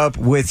ex hook up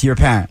with your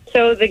parent?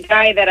 So the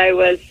guy that I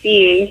was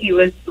seeing,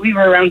 we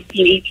were around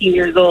 18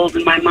 years old,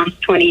 and my mom's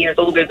 20 years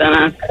older than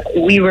us.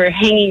 We were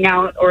hanging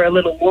out or a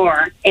little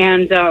more,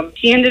 and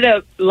she ended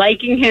up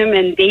liking him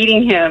and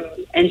dating him,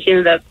 and she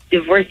ended up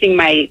divorcing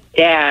my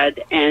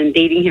dad and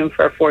dating him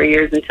for 4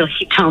 years until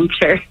he dumped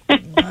her. Oh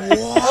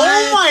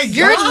my God!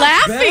 You're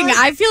laughing.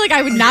 I feel like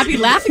I would not be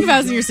laughing if I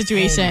was in your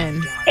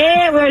situation.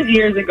 It was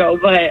years ago,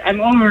 but I'm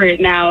over it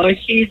now.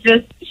 She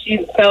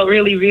felt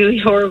really, really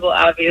horrible,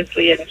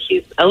 obviously, and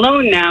she's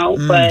alone now,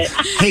 but...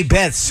 Hey,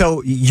 Beth,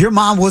 so your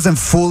mom wasn't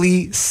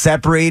fully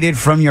separated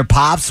from your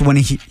pops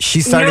when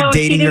she started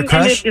dating your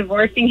crush? No, she didn't end up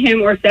divorcing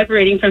him or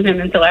separating from him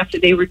until after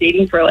they were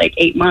dating for like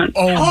 8 months.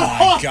 Oh,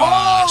 my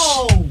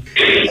gosh.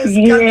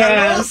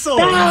 Yeah.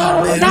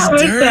 That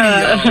was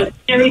dirty,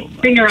 Jerry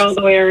Springer all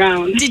the way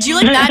around. Did you,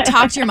 like, not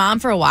talk to your mom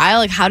for a while?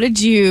 Like, how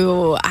did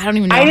you... I don't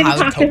even know I didn't how...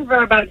 talk to her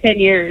for about 10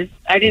 years.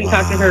 I didn't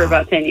talk to her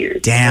about 10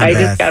 years. Damn, I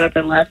Beth. just got up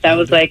and left. I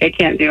was like, I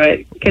can't do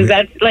it. Because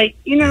that's like,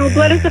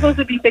 blood is supposed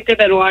to be thicker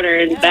than water,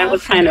 and that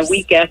was kind of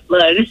weak-ass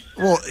blood.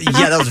 Well,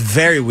 yeah, that was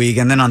very weak.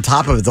 And then on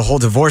top of it, the whole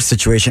divorce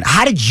situation.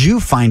 How did you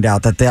find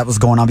out that was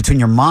going on between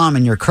your mom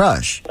and your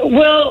crush?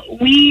 Well,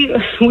 we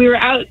were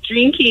out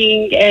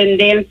drinking and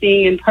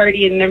dancing and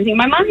partying and everything.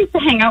 My mom used to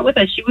hang out with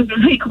us. She was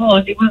really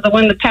cool. She was the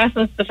one that passed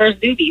us the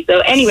first doobie. So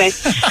anyway,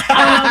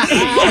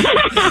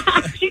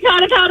 she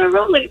taught us how to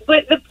roll it.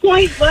 But the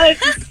point was,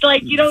 it's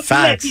like, you don't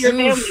Facts. do that to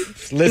your family.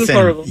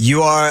 Listen,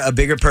 you are a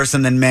bigger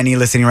person than many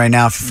listening right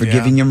now for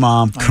forgiving your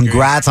mom.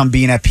 Congrats on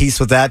being at peace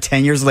with that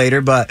 10 years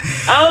later. But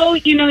oh,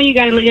 you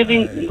got to live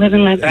and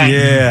let that.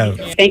 Yeah.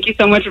 Thank you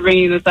so much for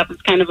bringing this up.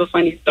 It's kind of a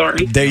funny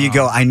story. there you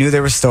go. I knew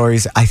there were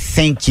stories. I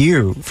thank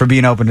you for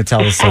being open to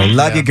tell the story.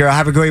 Love you, girl.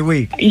 Have a great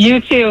week. You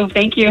too.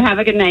 Thank you. Have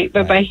a good night.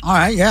 Bye-bye. All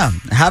right, yeah.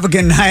 Have a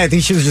good night. I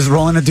think she was just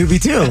rolling a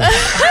doobie, too.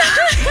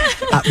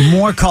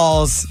 More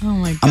calls. Oh,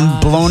 my God. I'm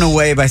blown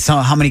away by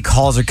how many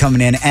calls are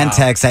coming in and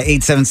texts at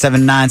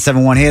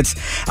 877-971-HITS.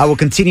 I will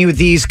continue with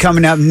these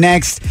coming up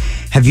next.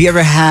 Have you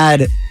ever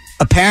had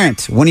a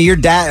parent, one of your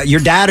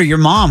dad or your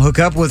mom, hook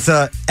up with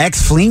an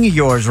ex-fling of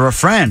yours or a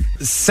friend?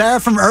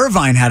 Sarah from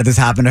Irvine, how did this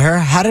happen to her?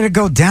 How did it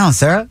go down,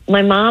 Sarah?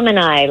 My mom and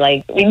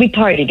I, we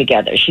party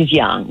together. She's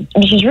young. I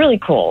mean, she's really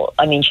cool.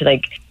 I mean, she,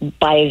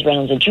 buys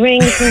rounds of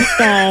drinks and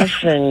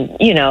stuff. And,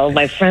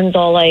 my friends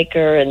all like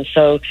her. And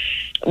so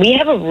we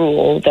have a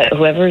rule that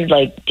whoever,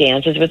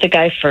 dances with the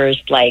guy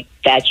first,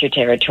 that's your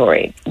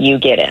territory. You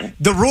get in.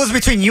 The rules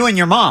between you and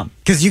your mom,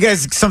 because you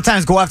guys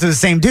sometimes go after the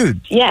same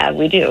dude. Yeah,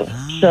 we do.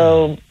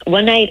 So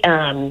one night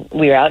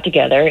we were out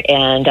together,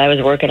 and I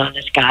was working on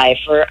this guy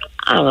for,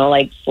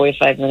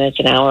 45 minutes,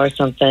 an hour or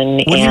something.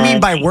 What do you mean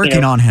by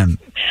working on him?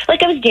 I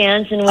was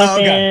dancing with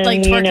him.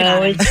 Like twerking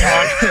on him.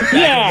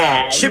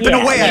 Yeah. Chipping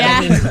away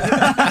at him.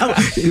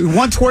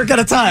 One twerk at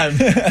a time.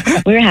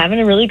 We were having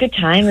a really good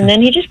time, and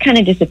then he just kind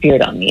of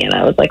disappeared on me, and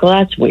I was like, well,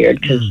 that's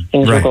weird, because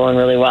things were going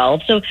really well.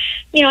 So,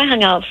 I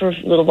hung out for a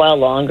little while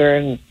longer,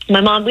 and my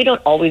mom, we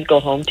don't always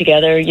go home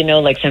together,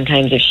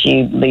 sometimes if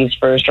she leaves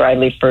first or I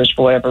leave first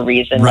for whatever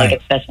reason,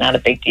 that's not a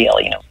big deal,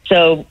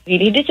 So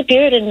he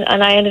disappeared,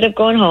 and I ended up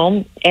going home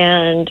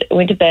and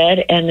went to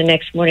bed, and the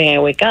next morning I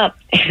wake up,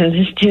 and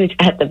this dude's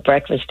at the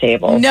breakfast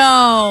table.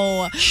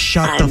 No.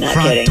 Shut the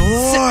front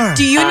door. So,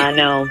 do you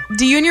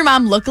and your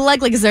mom look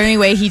alike? Is there any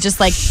way he just,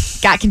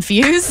 got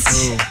confused?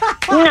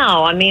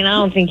 No, I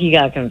don't think he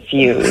got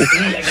confused.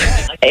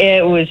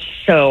 It was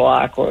so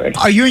awkward.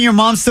 Are you and your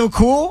mom still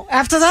cool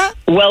after that?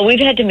 Well, we've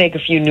had to make a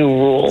few new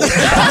rules.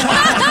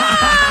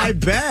 I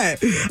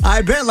bet.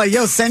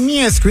 Yo, send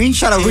me a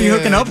screenshot of who you're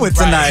hooking up with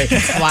tonight.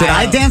 Did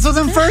I dance with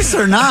him first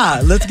or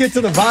not? Let's get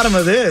to the bottom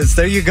of this.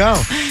 There you go.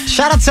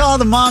 Shout out to all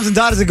the moms and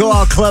daughters that go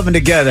out clubbing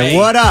together.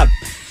 What up?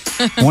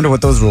 I wonder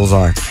what those rules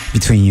are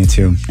between you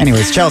two.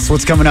 Anyways, Chelsea,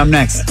 what's coming up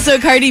next? So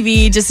Cardi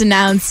B just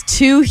announced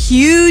 2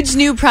 huge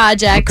new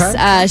projects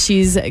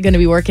she's going to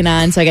be working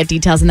on. So I got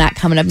details on that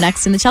coming up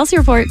next in the Chelsea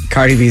Report.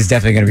 Cardi B is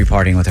definitely going to be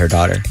partying with her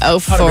daughter. Oh,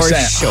 for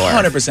 100%, sure.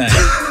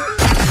 100%.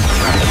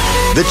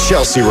 The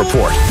Chelsea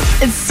Report.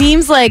 It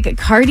seems like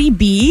Cardi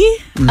B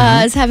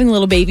is having a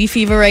little baby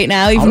fever right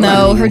now, even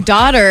though her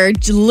daughter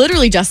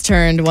literally just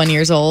turned 1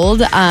 year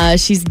old.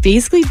 She's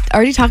basically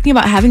already talking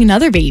about having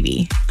another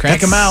baby.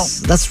 Crank them out.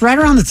 That's right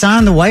around the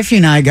time the wifey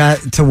and I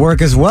got to work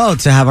as well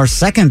to have our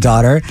second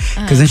daughter,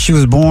 because then she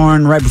was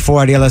born right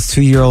before Ariela's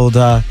 2-year-old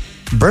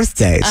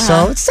birthday.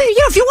 So it's,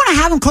 if you want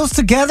to have them close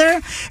together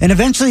and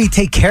eventually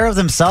take care of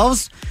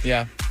themselves,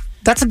 Yeah.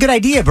 that's a good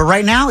idea. But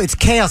right now, it's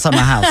chaos at my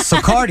house.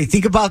 So Cardi,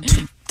 think about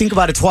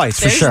it twice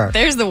for sure.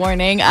 There's the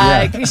warning.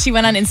 She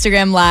went on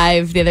Instagram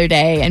Live the other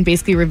day and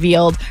basically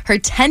revealed her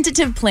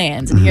tentative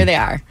plans, and here they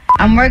are.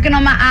 I'm working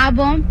on my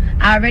album.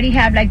 I already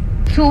have like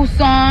 2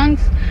 songs.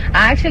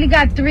 I actually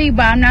got 3,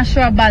 but I'm not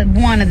sure about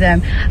one of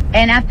them.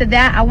 And after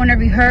that, I want to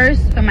rehearse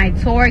for my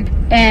tour.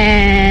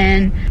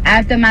 And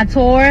after my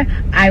tour,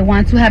 I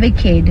want to have a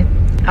kid.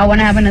 I want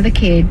to have another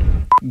kid.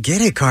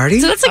 Get it, Cardi?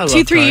 So that's like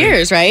 2-3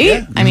 years, right?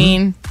 Yeah. I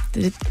mean,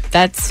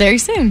 that's very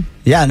soon.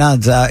 Yeah, no,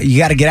 you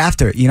got to get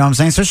after it. You know what I'm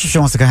saying? Especially if she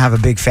wants to have a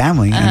big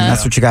family, and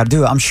that's what you got to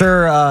do. I'm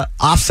sure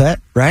Offset,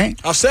 right?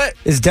 Offset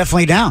is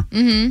definitely down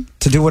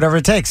to do whatever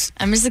it takes.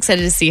 I'm just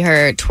excited to see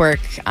her twerk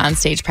on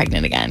stage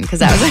pregnant again, because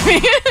that was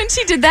when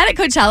she did that at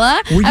Coachella.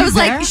 I was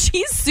like,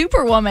 she's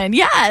Superwoman.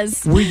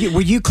 Yes. Were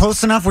you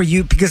close enough?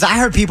 Because I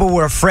heard people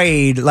were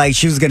afraid like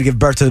she was going to give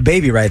birth to the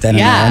baby right then and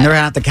there, and they're going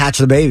to have to catch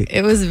the baby.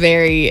 It was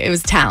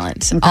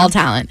talent, all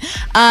talent.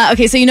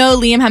 Okay, so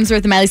Liam Hemsworth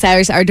and Miley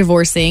Cyrus are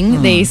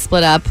divorcing. They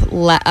split up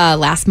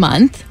last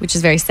month, which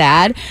is very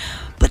sad.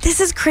 But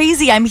this is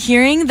crazy. I'm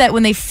hearing that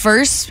when they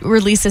first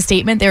released a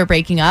statement they were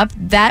breaking up,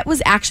 that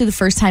was actually the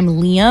first time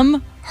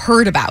Liam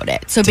heard about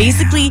it. So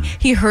basically,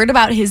 he heard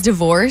about his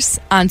divorce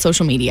on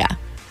social media.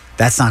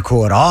 That's not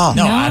cool at all.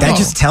 No. That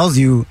just tells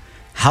you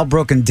how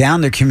broken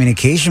down their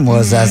communication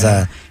was as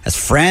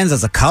friends,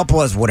 as a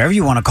couple, as whatever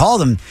you want to call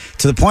them,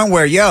 to the point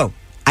where,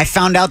 I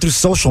found out through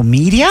social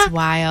media. It's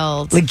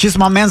wild. Like, just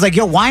my man's like,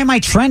 why am I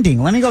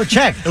trending? Let me go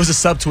check. It was a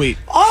subtweet.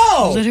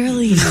 Oh!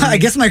 Literally. I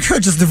guess my girl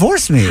just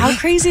divorced me. How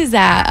crazy is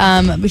that?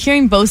 But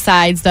hearing both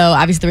sides, though,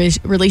 obviously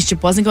the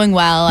relationship wasn't going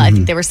well. I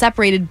think they were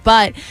separated,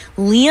 but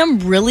Liam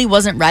really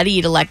wasn't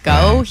ready to let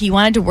go. He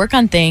wanted to work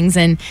on things,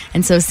 and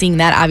so seeing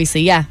that,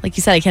 obviously, like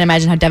you said, I can't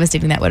imagine how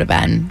devastating that would have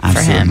been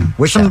for him.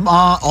 Wish him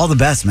all the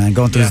best, man,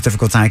 going through this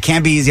difficult time. It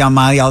can't be easy on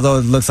Miley, although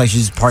it looks like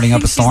she's partying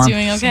up a storm. She's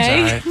doing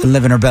okay.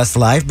 Living her best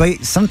life, but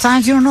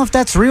sometimes you don't know if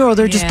that's real or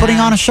they're just putting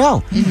on a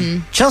show.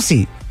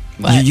 Chelsea,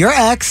 your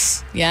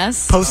ex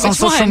posts on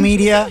social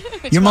media.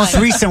 Your most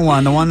recent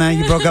one, the one that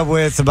you broke up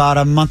with about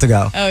a month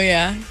ago. Oh,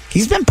 yeah.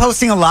 He's been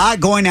posting a lot,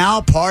 going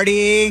out,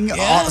 partying.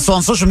 So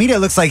on social media, it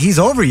looks like he's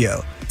over you.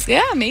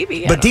 Yeah,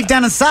 maybe. But deep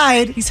down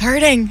inside, he's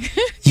hurting.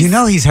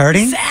 He's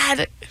hurting?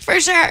 Sad, for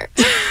sure.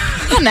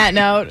 On that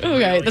note,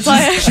 okay, that's all I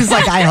have. She's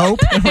like, I hope.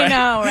 I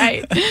know,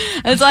 right?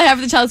 That's all I have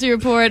for the Chelsea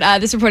Report.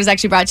 This report is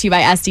actually brought to you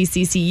by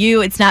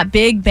SDCCU. It's not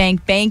big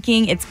bank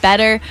banking, it's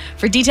better.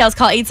 For details,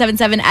 call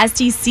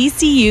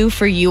 877-SDCCU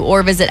for you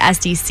or visit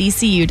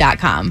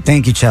SDCCU.com.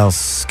 Thank you,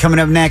 Chelsea. Coming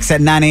up next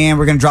at 9 a.m.,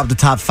 we're going to drop the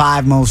top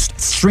 5 most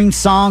streamed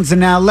songs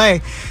in L.A.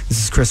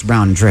 This is Chris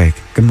Brown and Drake.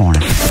 Good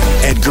morning.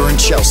 Edgar and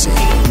Chelsea,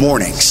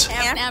 mornings.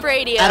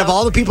 Radio. Out of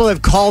all the people that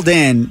have called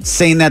in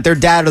saying that their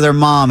dad or their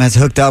mom has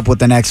hooked up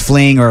with an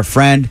ex-fling or a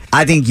friend,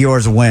 I think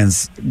yours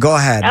wins. Go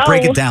ahead.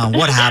 Break it down.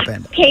 What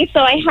happened? Okay, so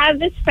I have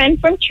this friend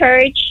from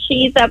church.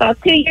 She's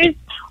about 2 years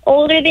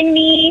older than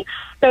me.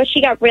 So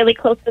she got really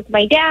close with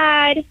my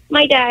dad.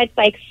 My dad's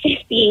like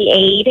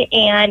 58,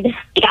 and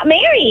they got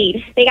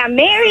married. They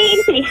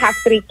have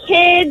 3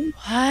 kids.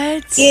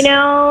 What?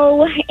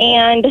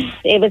 And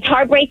it was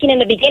heartbreaking in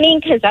the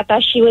beginning because I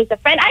thought she was a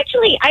friend.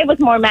 Actually, I was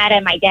more mad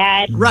at my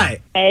dad. Right.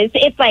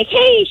 It's like,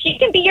 hey, she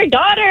can be your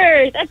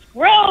daughter. That's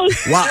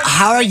gross. Well,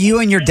 how are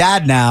you and your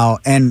dad now,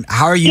 and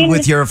how are you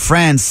with your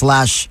friend /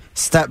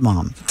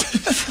 stepmom?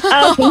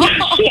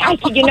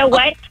 You know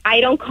what? I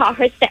don't call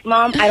her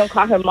stepmom. I don't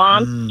call her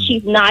mom.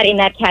 She's not in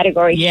that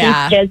category.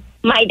 Yeah. She's just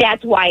my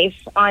dad's wife,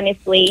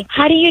 honestly.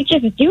 How do you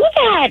just do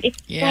that? It's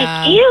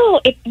like, ew,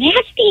 it's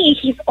nasty.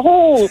 He's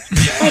old.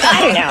 Like,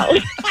 I don't know.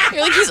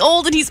 You're like, he's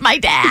old and he's my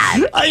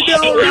dad. I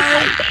know,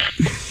 right?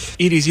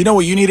 Edie's, you know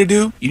what you need to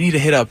do? You need to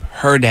hit up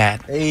her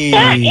dad. Ew,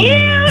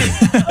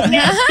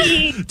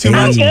 nasty. Too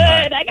I'm much. good.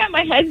 I got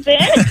my husband.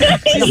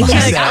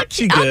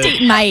 I'll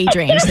date my age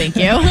range, thank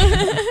you.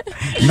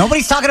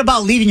 Nobody's talking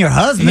about leaving your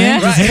husband.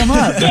 Just hit him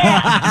up.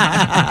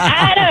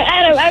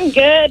 I'm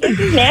good. This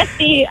is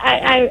nasty.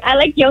 I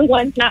like young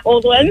ones, not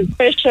old ones,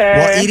 for sure.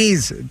 Well,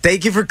 Edie's,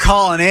 thank you for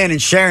calling in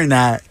and sharing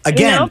that.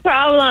 Again, no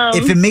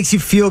problem. If it makes you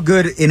feel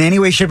good in any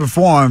way, shape, or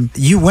form,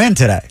 you win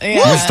today.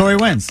 Yeah. Your story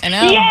wins. I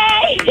know.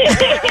 Yay!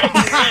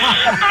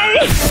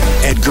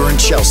 Edgar and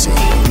Chelsea,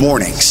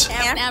 mornings.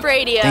 Amp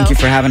Radio. Thank you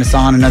for having us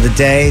on another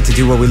day to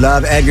do what we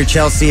love. Edgar,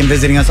 Chelsea, and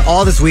visiting us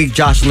all this week.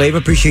 Josh Leva,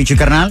 appreciate you,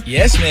 carnal.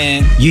 Yes,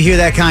 man. You hear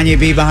that Kanye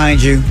B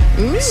behind you?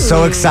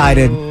 So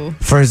excited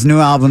for his new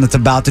album that's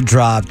about to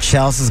drop.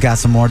 Chelsea's got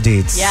some more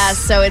deets. Yeah,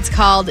 so it's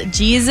called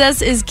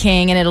Jesus is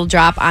King, and it'll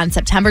drop on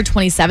September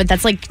 27th.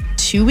 That's like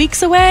 2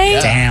 weeks away.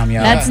 Yeah. Damn,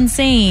 yo. That's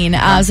insane.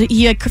 So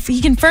he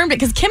confirmed it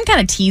because Kim kind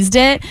of teased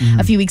it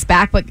a few weeks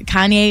back, but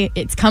Kanye,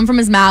 it's come from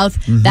his mouth.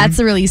 That's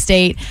the release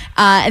date.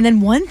 And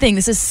then one thing,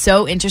 this is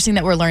so interesting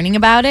that we're learning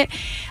about it.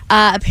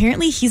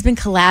 Apparently, he's been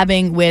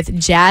collabing with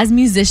jazz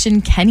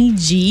musician Kenny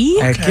G.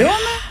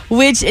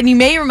 Which, and you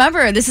may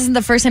remember, this isn't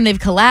the first time they've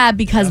collabed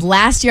because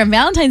last year on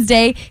Valentine's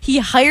Day, he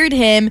hired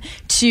him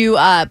to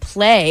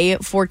play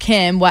for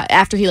Kim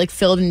after he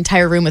filled an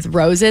entire room with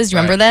roses. You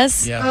remember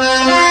this? Yeah.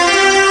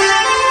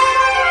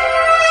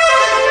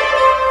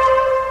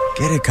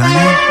 Get it,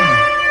 Kanye?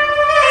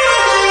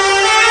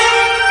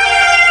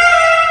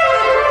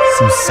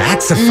 Some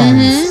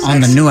saxophones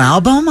on the new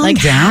album? I'm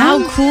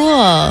down. How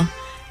cool.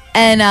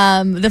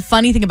 And the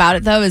funny thing about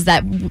it, though, is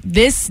that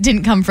this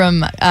didn't come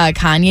from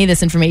Kanye,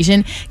 this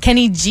information.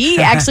 Kenny G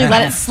actually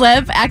let it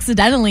slip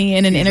accidentally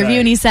in an interview.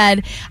 And he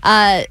said,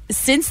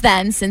 since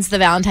the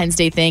Valentine's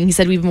Day thing, he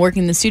said, we've been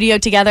working in the studio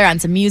together on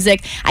some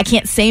music. I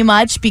can't say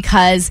much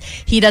because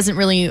he doesn't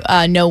really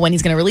know when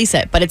he's going to release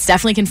it. But it's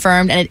definitely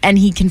confirmed. And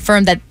he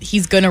confirmed that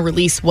he's going to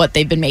release what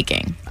they've been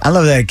making. I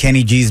love that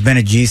Kenny G's been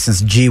a G since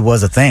G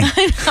was a thing.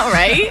 All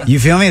right. You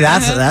feel me?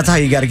 That's how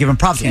you got to give him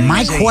props. And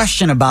my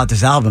question about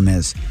this album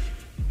is,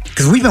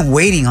 because we've been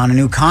waiting on a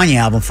new Kanye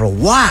album for a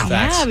while.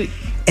 Yeah,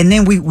 and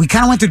then we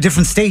kind of went through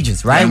different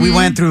stages, right? We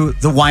went through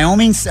the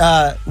Wyoming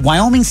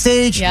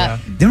stage. Yeah.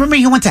 Then remember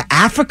he went to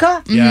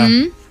Africa?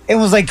 Yeah. It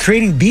was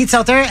creating beats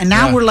out there. And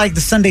now we're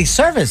the Sunday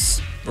service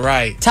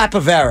type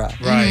of era.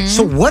 Right.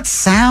 So what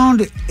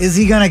sound is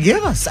he going to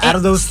give us out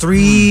of those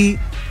three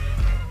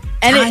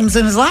times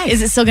in his life?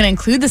 Is it still going to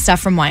include the stuff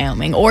from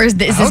Wyoming, or is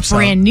this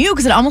brand new?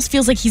 Because it almost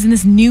feels like he's in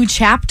this new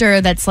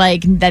chapter that's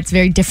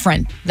very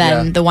different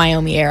than the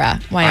Wyoming era.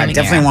 I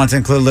definitely want to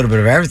include a little bit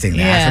of everything: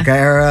 the Africa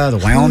era, the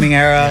Wyoming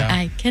era.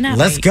 I cannot.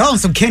 Let's go on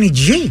some Kenny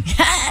G.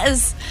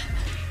 Yes.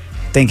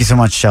 Thank you so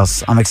much,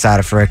 Chelsea. I'm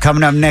excited for it.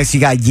 Coming up next, you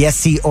got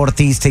Yessi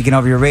Ortiz taking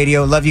over your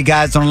radio. Love you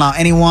guys. Don't allow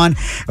anyone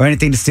or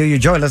anything to steal your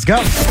joy. Let's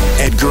go.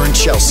 Edgar and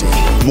Chelsea,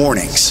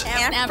 mornings.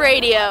 Amp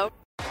Radio.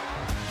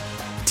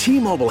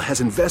 T-Mobile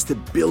has invested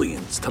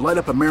billions to light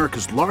up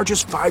America's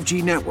largest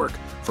 5G network,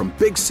 from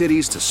big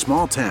cities to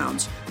small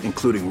towns,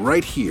 including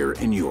right here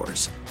in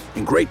yours.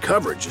 And great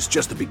coverage is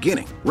just the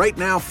beginning. Right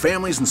now,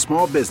 families and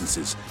small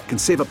businesses can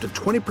save up to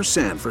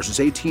 20% versus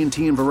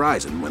AT&T and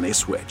Verizon when they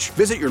switch.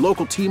 Visit your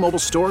local T-Mobile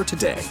store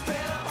today.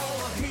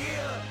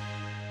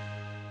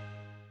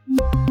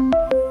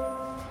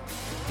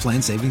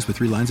 Plan savings with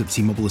 3 lines of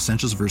T-Mobile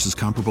Essentials versus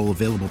comparable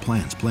available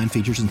plans. Plan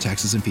features and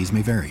taxes and fees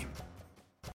may vary.